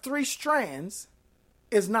cord of 3 strands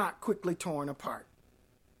is not quickly torn apart.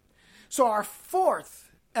 So our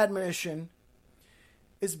fourth admonition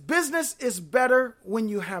is business is better when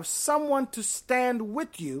you have someone to stand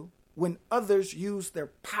with you when others use their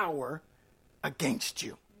power against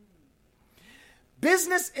you.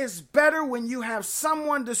 Business is better when you have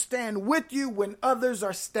someone to stand with you when others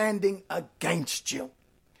are standing against you.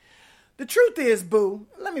 The truth is, boo,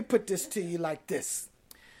 let me put this to you like this.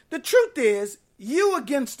 The truth is, you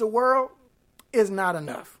against the world is not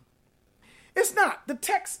enough. It's not. The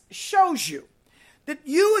text shows you that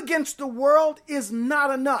you against the world is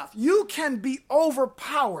not enough. You can be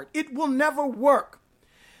overpowered. It will never work.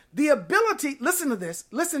 The ability, listen to this,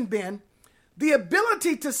 listen, Ben, the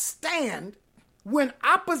ability to stand when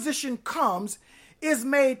opposition comes is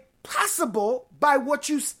made possible by what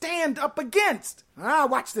you stand up against.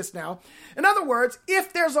 Watch this now. In other words,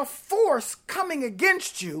 if there's a force coming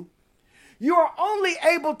against you, you are only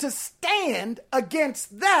able to stand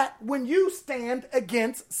against that when you stand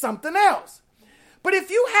against something else. But if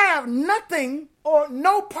you have nothing or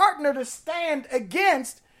no partner to stand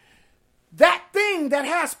against, that thing that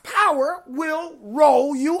has power will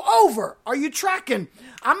roll you over. Are you tracking?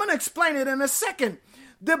 I'm going to explain it in a second.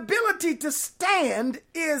 The ability to stand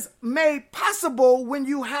is made possible when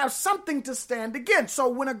you have something to stand against. So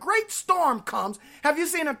when a great storm comes, have you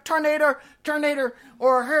seen a tornado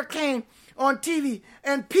or a hurricane on TV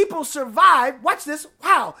and people survive? Watch this.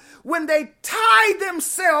 Wow. When they tie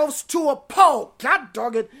themselves to a pole. God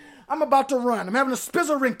dog it. I'm about to run. I'm having a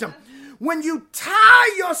spizzle-rinktum. When you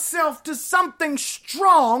tie yourself to something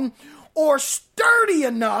strong or sturdy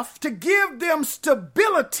enough to give them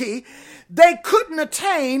stability they couldn't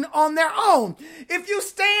attain on their own. If you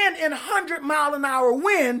stand in 100-mile-an-hour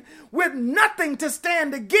wind with nothing to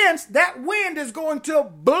stand against, that wind is going to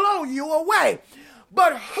blow you away.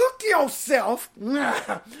 But hook yourself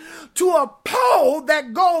to a pole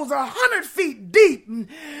that goes 100 feet deep.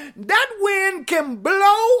 That wind can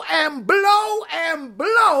blow and blow and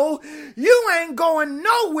blow. You ain't going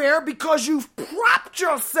nowhere because you've propped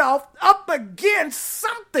yourself up against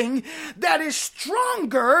something that is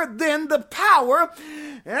stronger than the power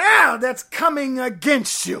that's coming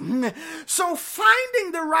against you. So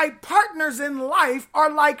finding the right partners in life are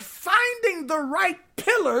like finding the right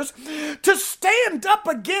pillars to stand up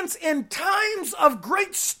against in times of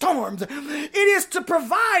great storms. It is to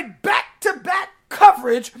provide back-to-back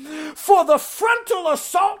coverage for the frontal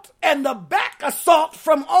assault and the back assault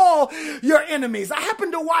from all your enemies. I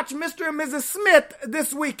happened to watch Mr. and Mrs. Smith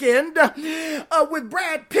this weekend with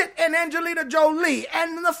Brad Pitt and Angelina Jolie,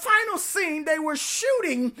 and in the final scene they were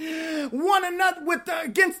shooting one another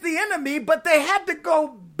against the enemy, but they had to go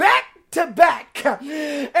back to back.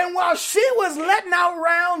 And while she was letting out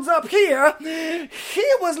rounds up here, he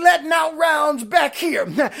was letting out rounds back here.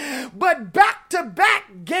 But back to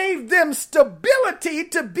back gave them stability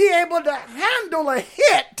to be able to handle a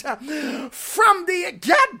hit from the...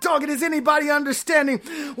 God dog it, is anybody understanding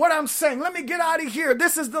what I'm saying? Let me get out of here.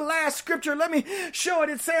 This is the last scripture. Let me show it.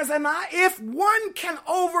 It says, and if one can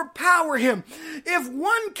overpower him, if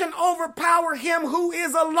one can overpower him who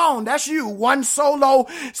is alone, that's you, one solo,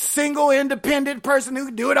 single, independent person who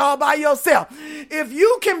can do it all by yourself. If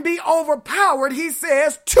you can be overpowered, he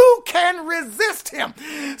says, two can resist him.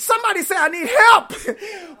 Somebody say, I need help.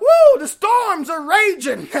 Woo, the storms are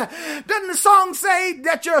raging. Doesn't the song say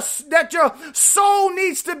that your soul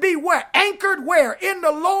needs to be where? Anchored where? In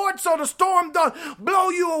the Lord, so the storm don't blow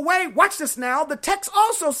you away. Watch this now. The text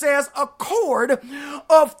also says a cord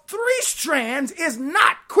of 3 strands is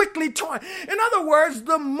not quickly torn. In other words,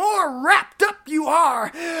 the more wrapped up you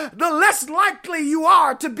are, the less likely you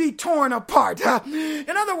are to be torn apart.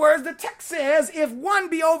 In other words, the text says if one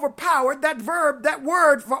be overpowered, that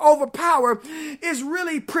word for overpower is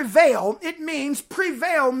really prevail. It means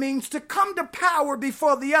prevail means to come to power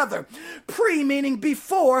before the other. Pre meaning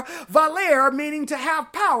before, valer meaning to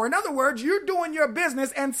have power. In other words, you're doing your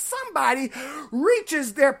business and somebody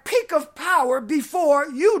reaches their peak of power before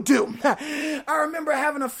you do. I remember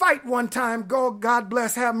having a fight one time, God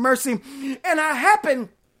bless, have mercy, and I happened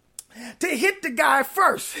to hit the guy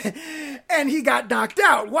first and he got knocked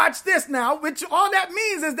out. Watch this now, which all that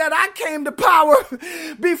means is that I came to power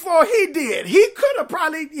before he did. He could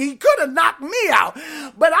have knocked me out,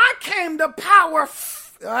 but I came to power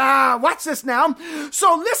Watch this now.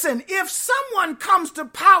 So listen, if someone comes to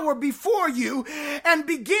power before you and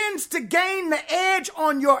begins to gain the edge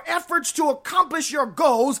on your efforts to accomplish your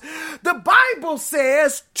goals, the Bible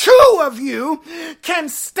says 2 of you can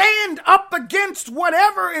stand up against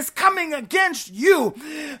whatever is coming against you.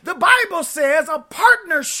 The Bible says a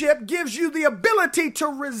partnership gives you the ability to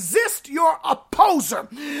resist your opposer.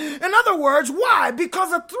 In other words, why?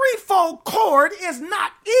 Because a threefold cord is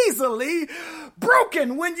not easily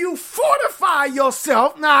broken when you fortify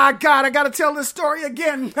yourself. I got to tell this story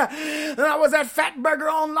again. I was at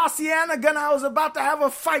Fatburger on La Cienega and I was about to have a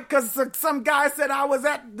fight because some guy said I was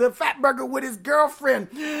at the Fatburger with his girlfriend.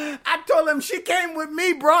 I told him she came with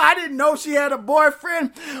me, bro. I didn't know she had a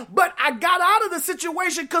boyfriend, but I got out of the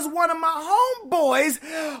situation because one of my homeboys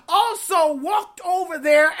also walked over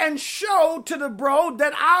there and showed to the bro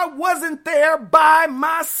that I wasn't there by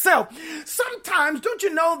myself. Sometimes, don't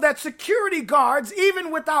you know that security guards,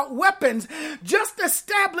 even without weapons, just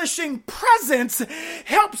establishing presence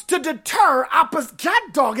helps to deter opposite. God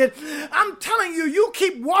dog it. I'm telling you, you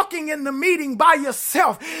keep walking in the meeting by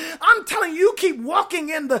yourself. I'm telling you, keep walking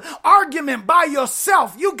in the argument by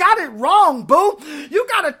yourself. You got it wrong, boo. You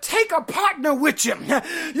got to take a partner with you.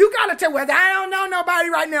 You got to tell, well, I don't know nobody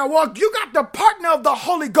right now. Well, you got the partner of the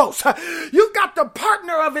Holy Ghost. You got the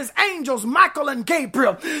partner of his angels, Michael and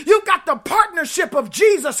Gabriel. You got the partnership of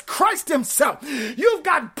Jesus Christ himself. You've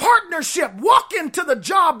got partnership. Walk into the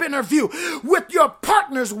job interview with your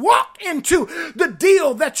partners. Walk into the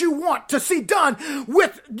deal that you want to see done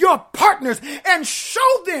with your partners and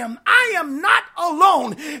show them I am not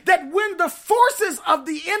alone. That when the forces of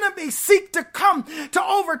the enemy seek to come to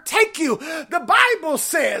overtake you, the Bible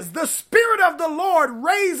says the Spirit of the Lord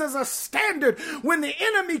raises a standard when the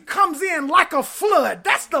enemy comes in like a flood.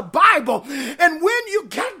 That's the Bible. And when you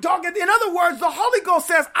get dogged, in other words, the Holy Ghost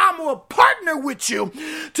says, I'm going to partner with you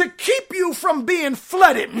to keep you from being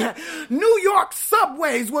flooded. New York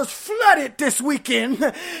subways was flooded this weekend.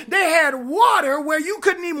 They had water where you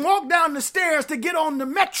couldn't even walk down the stairs to get on the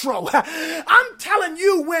metro. I'm telling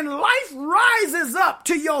you, when life rises up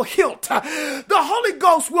to your hilt, the Holy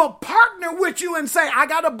Ghost will partner with you and say, I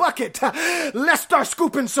got a bucket. Let's start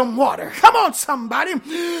scooping some water. Come on, somebody.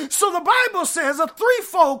 So the Bible says a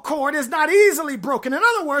threefold cord is not easily broken. In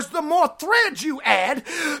other words, the more threads you add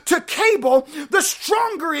to cable, the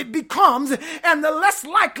stronger it becomes and the less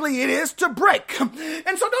likely it is to break.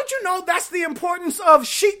 And so don't you know that's the importance of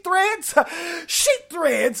sheet threads? Sheet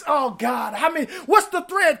threads, oh God, what's the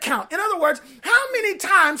thread count? In other words, how many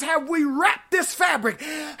times have we wrapped this fabric?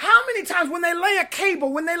 How many times when they lay a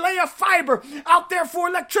cable, when they lay a fiber out there for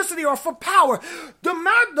electricity or for power, the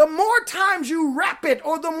more times you wrap it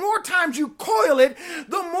or the more times you coil it,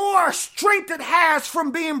 the more strength it has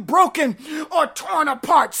from being broken or torn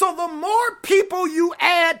apart. So the more people you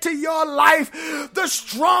add to your life, the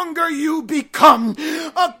stronger you become.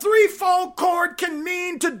 A threefold cord can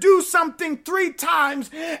mean to do something 3 times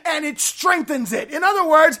and it strengthens it. In other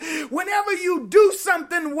words, whenever you do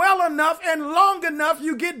something well enough and long enough,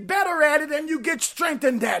 you get better at it and you get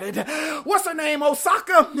strengthened at it. What's her name?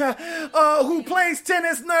 Osaka, who plays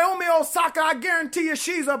tennis. Naomi Osaka, I guarantee you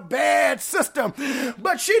she's a bad sister.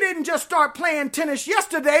 But she didn't just start playing tennis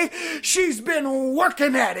yesterday. She's been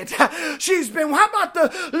working at it. How about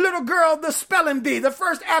the little girl, the spelling bee, the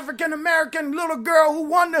first African-American little girl who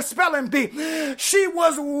won the spelling bee? She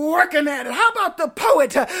was working at it. How about the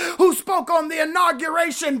poet who spoke on the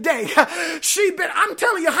inauguration day? I'm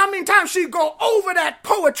telling you how many times she go over that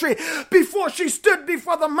poetry before she stood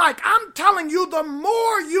before the mic. I'm telling you, the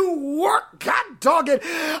more you work, God dog it,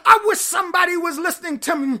 I wish somebody was listening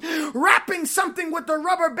to me wrapping something with a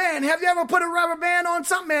rubber band. Have you ever put a rubber band on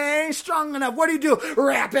something? It ain't strong enough. What do?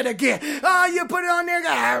 Wrap it again. You put it on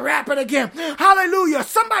there, wrap it again. Hallelujah.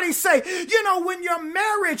 Somebody say, when your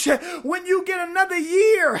marriage, when you get another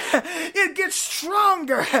year, it gets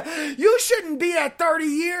stronger. You shouldn't be at 30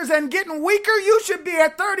 years and getting weaker. You should be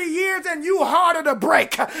at 30 years and you harder to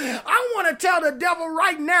break. I want to tell the devil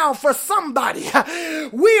right now for somebody,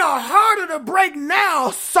 we are harder to break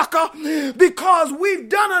now, sucker, because we've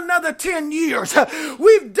done another 10 years.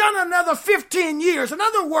 We've done another 15 years. In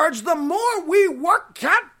other words, the more we work,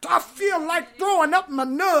 God, I feel like throwing up my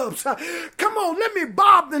nubs. Come on, let me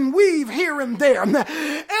bob and weave here and there.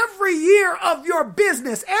 Every year of your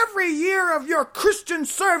business, every year of your Christian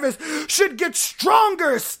service should get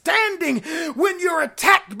stronger standing when you're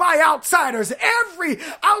attacked by outsiders. Every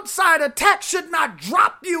outside attack should not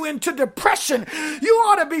drop you into depression. You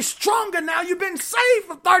ought to be stronger now. You've been saved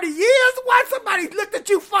for 30 years. Why somebody looked at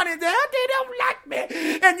you funny there? They don't like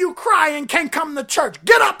me. And you cry and can't come to church.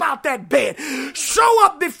 Get up out that bed. Show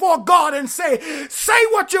up before before God and say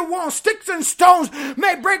what you want. Sticks and stones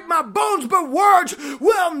may break my bones, but words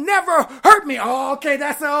will never hurt me. Oh, okay,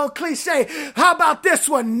 that's an old cliche. How about this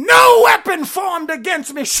one? No weapon formed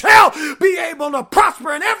against me shall be able to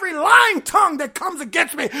prosper, and every lying tongue that comes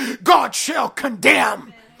against me, God shall condemn.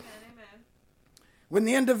 Amen. When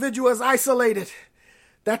the individual is isolated,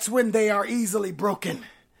 that's when they are easily broken.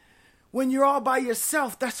 When you're all by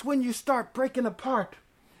yourself, that's when you start breaking apart.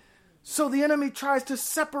 So the enemy tries to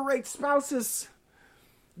separate spouses.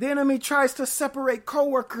 The enemy tries to separate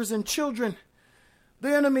coworkers and children.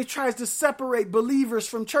 The enemy tries to separate believers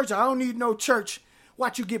from church. I don't need no church.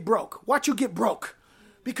 Watch you get broke. Watch you get broke.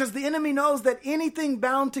 Because the enemy knows that anything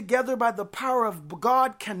bound together by the power of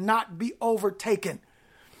God cannot be overtaken.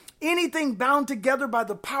 Anything bound together by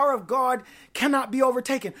the power of God cannot be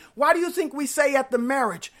overtaken. Why do you think we say at the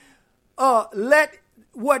marriage, let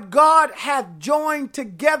what God hath joined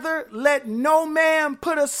together, let no man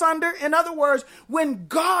put asunder? In other words, when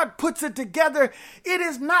God puts it together, it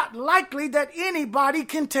is not likely that anybody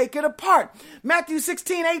can take it apart. Matthew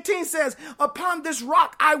 16:18 says, upon this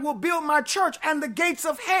rock I will build my church, and the gates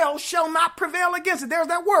of hell shall not prevail against it. There's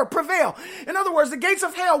that word, prevail. In other words, the gates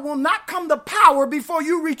of hell will not come to power before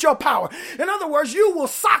you reach your power. In other words, you will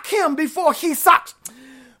sock him before he socks.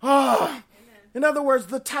 In other words,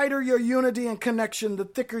 the tighter your unity and connection, the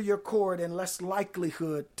thicker your cord and less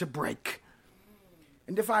likelihood to break.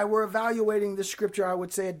 And if I were evaluating the scripture, I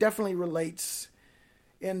would say it definitely relates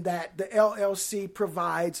in that the LLC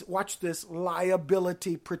provides, watch this,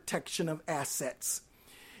 liability protection of assets.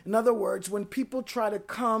 In other words, when people try to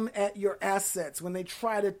come at your assets, when they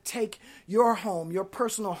try to take your home, your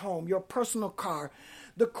personal car,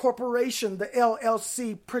 the corporation, the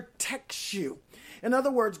LLC protects you. In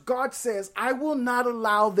other words, God says, I will not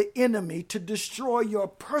allow the enemy to destroy your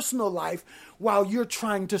personal life while you're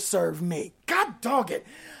trying to serve me. God dog it.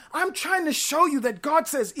 I'm trying to show you that God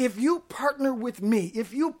says, if you partner with me,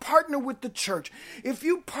 if you partner with the church, if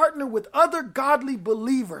you partner with other godly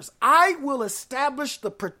believers, I will establish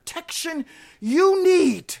the protection you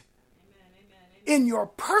need in your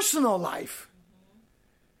personal life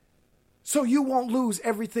so you won't lose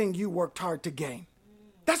everything you worked hard to gain.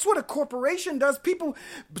 That's what a corporation does. People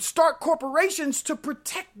start corporations to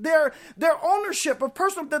protect their ownership of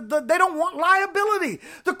personal. They don't want liability.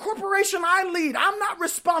 The corporation I lead, I'm not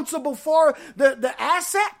responsible for the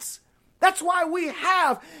assets. That's why we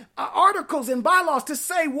have articles and bylaws to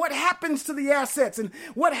say what happens to the assets and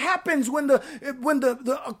what happens when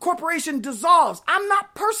the corporation dissolves. I'm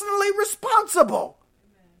not personally responsible.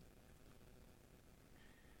 Amen.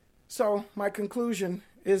 So my conclusion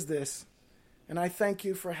is this. And I thank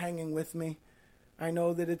you for hanging with me. I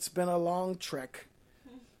know that it's been a long trek,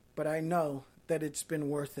 but I know that it's been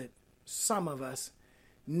worth it. Some of us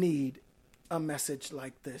need a message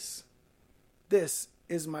like this. This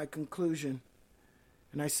is my conclusion.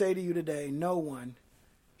 And I say to you today, no one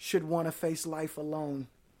should want to face life alone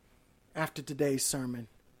after today's sermon.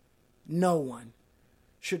 No one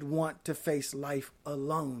should want to face life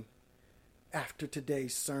alone after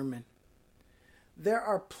today's sermon. There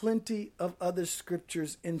are plenty of other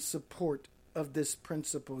scriptures in support of this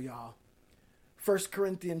principle, y'all. 1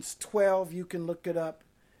 Corinthians 12, you can look it up,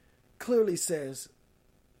 clearly says,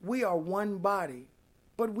 we are one body,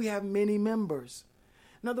 but we have many members.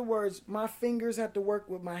 In other words, my fingers have to work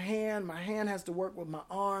with my hand has to work with my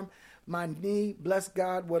arm, my knee, bless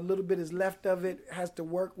God, what little bit is left of it has to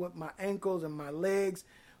work with my ankles and my legs.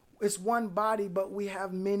 It's one body, but we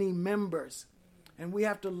have many members. And we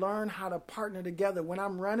have to learn how to partner together. When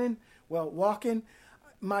I'm walking,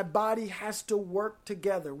 my body has to work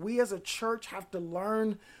together. We as a church have to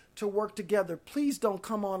learn to work together. Please don't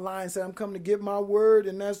come online and say, I'm coming to give my word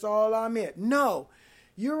and that's all I'm at. No,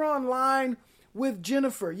 you're online with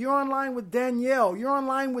Jennifer. You're online with Danielle. You're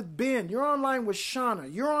online with Ben. You're online with Shauna.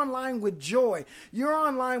 You're online with Joy. You're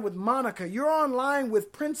online with Monica. You're online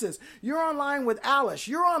with Princess. You're online with Alice.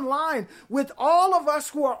 You're online with all of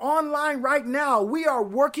us who are online right now. We are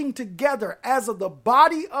working together as of the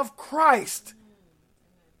body of Christ.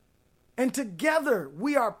 And together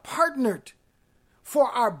we are partnered for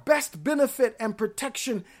our best benefit and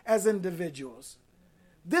protection as individuals.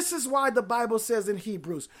 This is why the Bible says in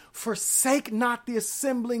Hebrews, forsake not the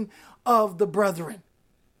assembling of the brethren.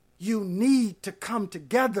 You need to come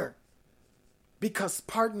together because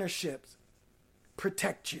partnerships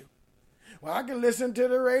protect you. Well, I can listen to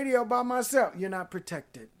the radio by myself. You're not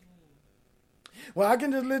protected. Well, I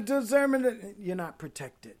can just listen to the sermon. You're not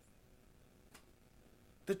protected.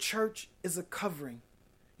 The church is a covering.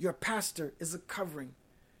 Your pastor is a covering.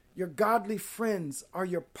 Your godly friends are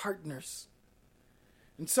your partners.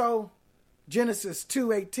 And so Genesis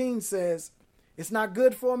 2:18 says, it's not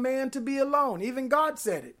good for a man to be alone. Even God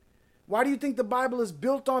said it. Why do you think the Bible is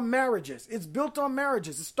built on marriages? It's built on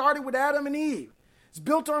marriages. It started with Adam and Eve. It's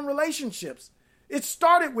built on relationships. It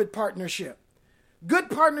started with partnership. Good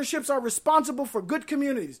partnerships are responsible for good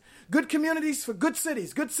communities for good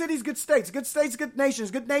cities, good states, good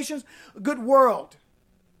nations, good world.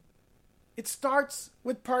 It starts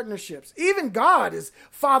with partnerships. Even God is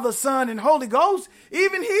Father, Son, and Holy Ghost.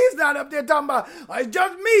 Even he's not up there talking about, it's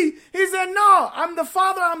just me. He said, no, I'm the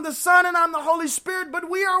Father, I'm the Son, and I'm the Holy Spirit, but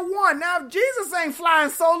we are one. Now, if Jesus ain't flying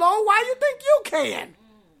solo, why you think you can?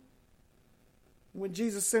 When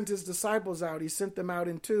Jesus sent his disciples out, he sent them out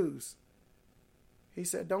in twos. He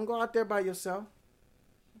said, don't go out there by yourself.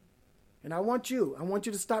 And I want you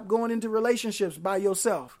to stop going into relationships by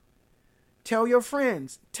yourself. Tell your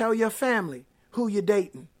friends, tell your family who you're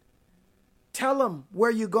dating. Tell them where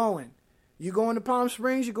you're going. You going to Palm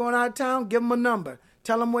Springs, you're going out of town, give them a number.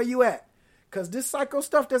 Tell them where you at. Because this psycho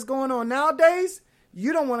stuff that's going on nowadays,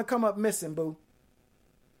 you don't want to come up missing, boo.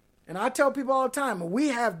 And I tell people all the time, and we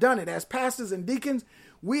have done it as pastors and deacons,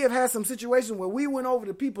 we have had some situations where we went over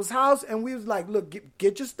to people's house and we was like, look,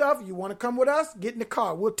 get your stuff. You want to come with us? Get in the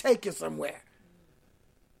car. We'll take you somewhere.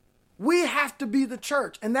 We have to be the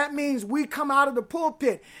church. And that means we come out of the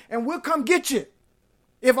pulpit and we'll come get you.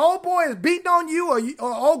 If old boy is beating on you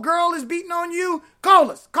or old girl is beating on you,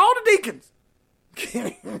 call us. Call the deacons.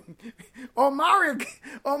 Omari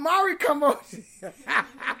come on.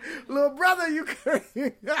 Little brother, you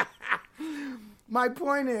can. My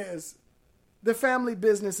point is, the family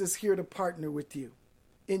business is here to partner with you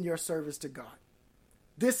in your service to God.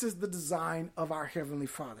 This is the design of our Heavenly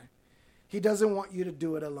Father. He doesn't want you to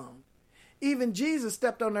do it alone. Even Jesus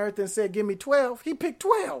stepped on earth and said, give me 12. He picked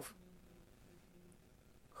 12.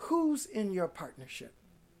 Who's in your partnership?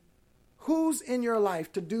 Who's in your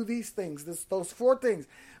life to do these things, those 4 things?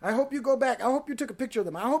 I hope you go back. I hope you took a picture of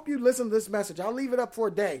them. I hope you listen to this message. I'll leave it up for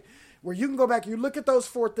a day where you can go back and you look at those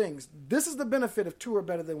 4 things. This is the benefit of 2 are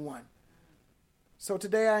better than 1. So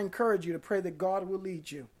today I encourage you to pray that God will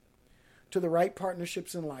lead you to the right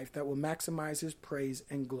partnerships in life that will maximize his praise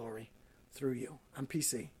and glory through you. I'm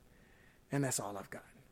PC, and that's all I've got.